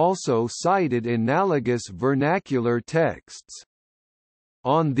Bede also cited analogous vernacular texts.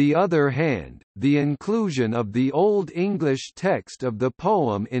 On the other hand, the inclusion of the Old English text of the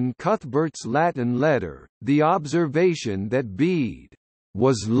poem in Cuthbert's Latin letter, the observation that Bede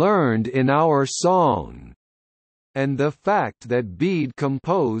was learned in our song, and the fact that Bede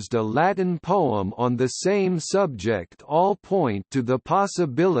composed a Latin poem on the same subject all point to the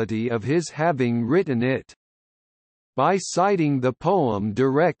possibility of his having written it. By citing the poem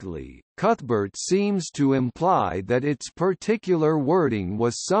directly, Cuthbert seems to imply that its particular wording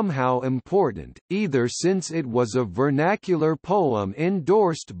was somehow important, either since it was a vernacular poem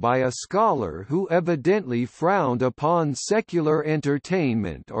endorsed by a scholar who evidently frowned upon secular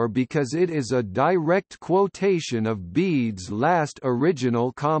entertainment, or because it is a direct quotation of Bede's last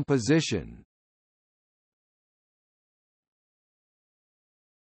original composition.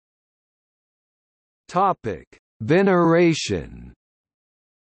 Veneration.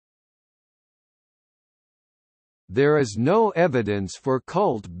 There is no evidence for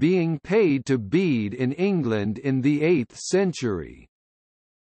cult being paid to Bede in England in the 8th century.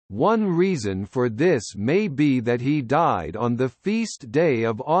 One reason for this may be that he died on the feast day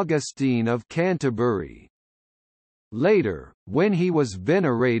of Augustine of Canterbury. Later, when he was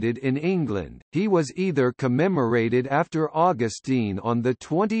venerated in England, he was either commemorated after Augustine on the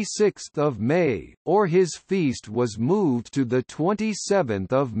 26th of May, or his feast was moved to the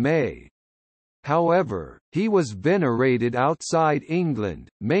 27th of May. However, he was venerated outside England,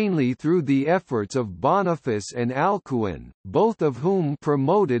 mainly through the efforts of Boniface and Alcuin, both of whom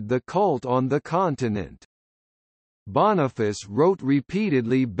promoted the cult on the continent. Boniface wrote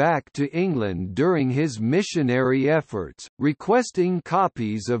repeatedly back to England during his missionary efforts, requesting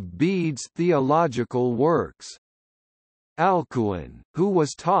copies of Bede's theological works. Alcuin, who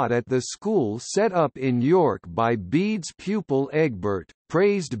was taught at the school set up in York by Bede's pupil Egbert,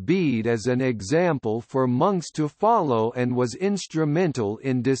 praised Bede as an example for monks to follow and was instrumental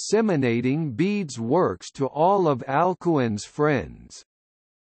in disseminating Bede's works to all of Alcuin's friends.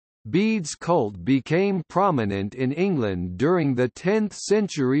 Bede's cult became prominent in England during the 10th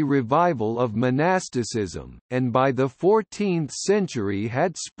century revival of monasticism, and by the 14th century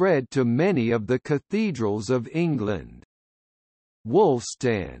had spread to many of the cathedrals of England.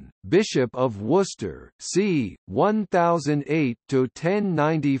 Wulfstan, Bishop of Worcester, c.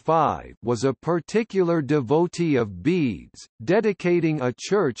 1008–1095, was a particular devotee of Bede's, dedicating a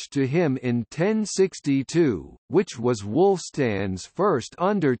church to him in 1062, which was Wulfstan's first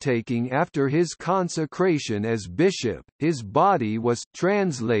undertaking after his consecration as bishop. His body was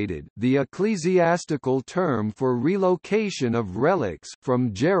translated, the ecclesiastical term for relocation of relics,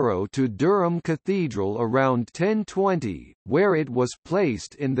 from Jarrow to Durham Cathedral around 1020, where it was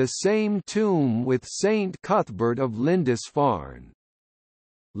placed in the same tomb with Saint Cuthbert of Lindisfarne.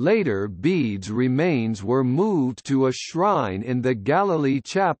 Later Bede's remains were moved to a shrine in the Galilee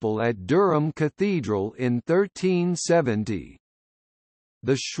Chapel at Durham Cathedral in 1370.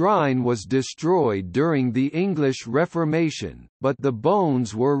 The shrine was destroyed during the English Reformation, but the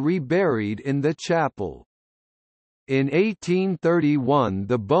bones were reburied in the chapel. In 1831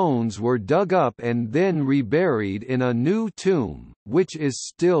 the bones were dug up and then reburied in a new tomb, which is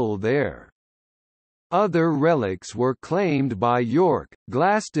still there. Other relics were claimed by York,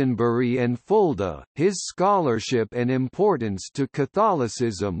 Glastonbury and Fulda. His scholarship and importance to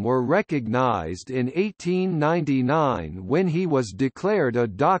Catholicism were recognized in 1899 when he was declared a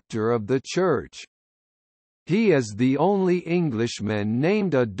Doctor of the Church. He is the only Englishman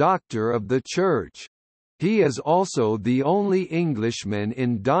named a Doctor of the Church. He is also the only Englishman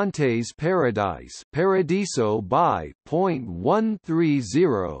in Dante's Paradise, Paradiso by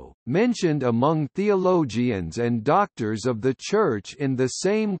 .130, mentioned among theologians and doctors of the Church in the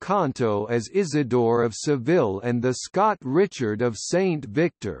same canto as Isidore of Seville and the Scot Richard of Saint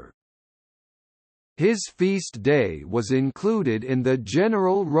Victor. His feast day was included in the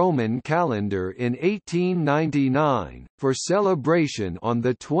general Roman calendar in 1899, for celebration on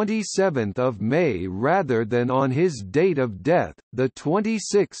the 27th of May rather than on his date of death, the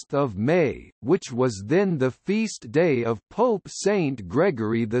 26th of May, which was then the feast day of Pope Saint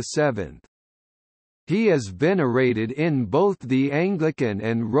Gregory VII. He is venerated in both the Anglican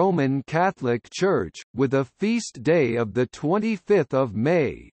and Roman Catholic Church, with a feast day of the 25th of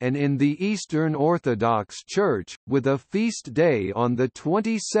May, and in the Eastern Orthodox Church, with a feast day on the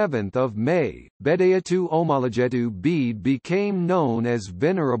 27th of May. Bedeatu Omologetu Bede became known as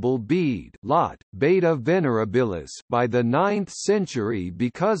Venerable Bede, Lot, Beta Venerabilis, by the 9th century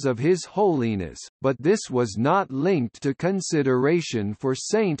because of his holiness, but this was not linked to consideration for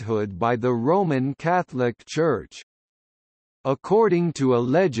sainthood by the Roman Catholic Church. According to a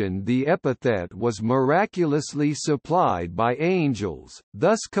legend, the epithet was miraculously supplied by angels,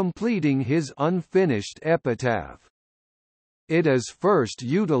 thus completing his unfinished epitaph. It is first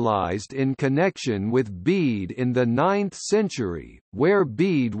utilized in connection with Bede in the 9th century, where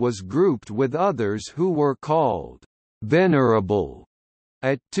Bede was grouped with others who were called venerable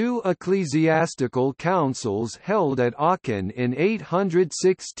at two ecclesiastical councils held at Aachen in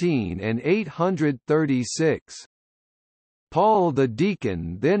 816 and 836. Paul the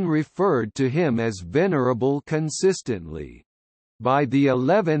Deacon then referred to him as venerable consistently. By the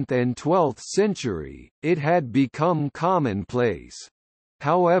 11th and 12th century, it had become commonplace.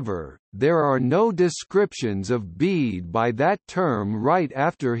 However, there are no descriptions of Bede by that term right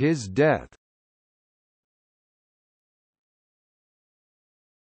after his death.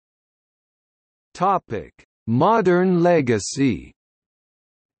 Topic: Modern legacy.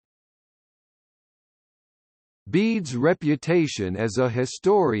 Bede's reputation as a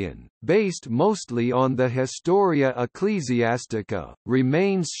historian, based mostly on the Historia Ecclesiastica,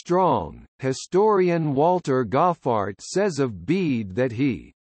 remains strong. Historian Walter Goffart says of Bede that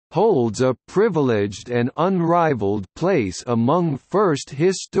he holds a privileged and unrivaled place among first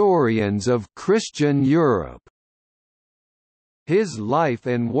historians of Christian Europe. His life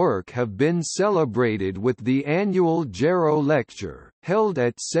and work have been celebrated with the annual Jarrow Lecture, held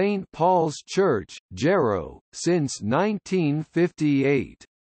at St. Paul's Church, Jarrow, since 1958.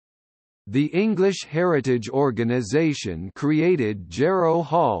 The English Heritage Organisation created Jarrow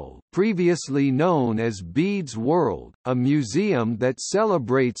Hall, previously known as Bede's World, a museum that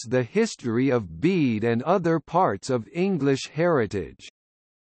celebrates the history of Bede and other parts of English heritage.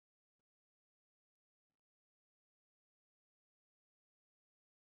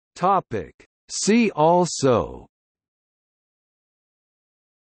 See also: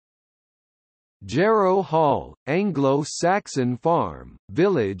 Jarrow Hall, Anglo-Saxon farm,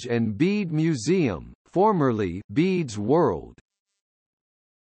 village and Bede Museum, formerly Bede's World.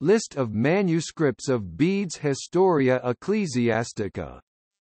 List of manuscripts of Bede's Historia Ecclesiastica.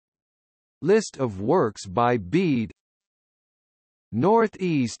 List of works by Bede. North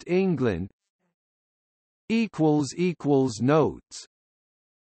East England. Notes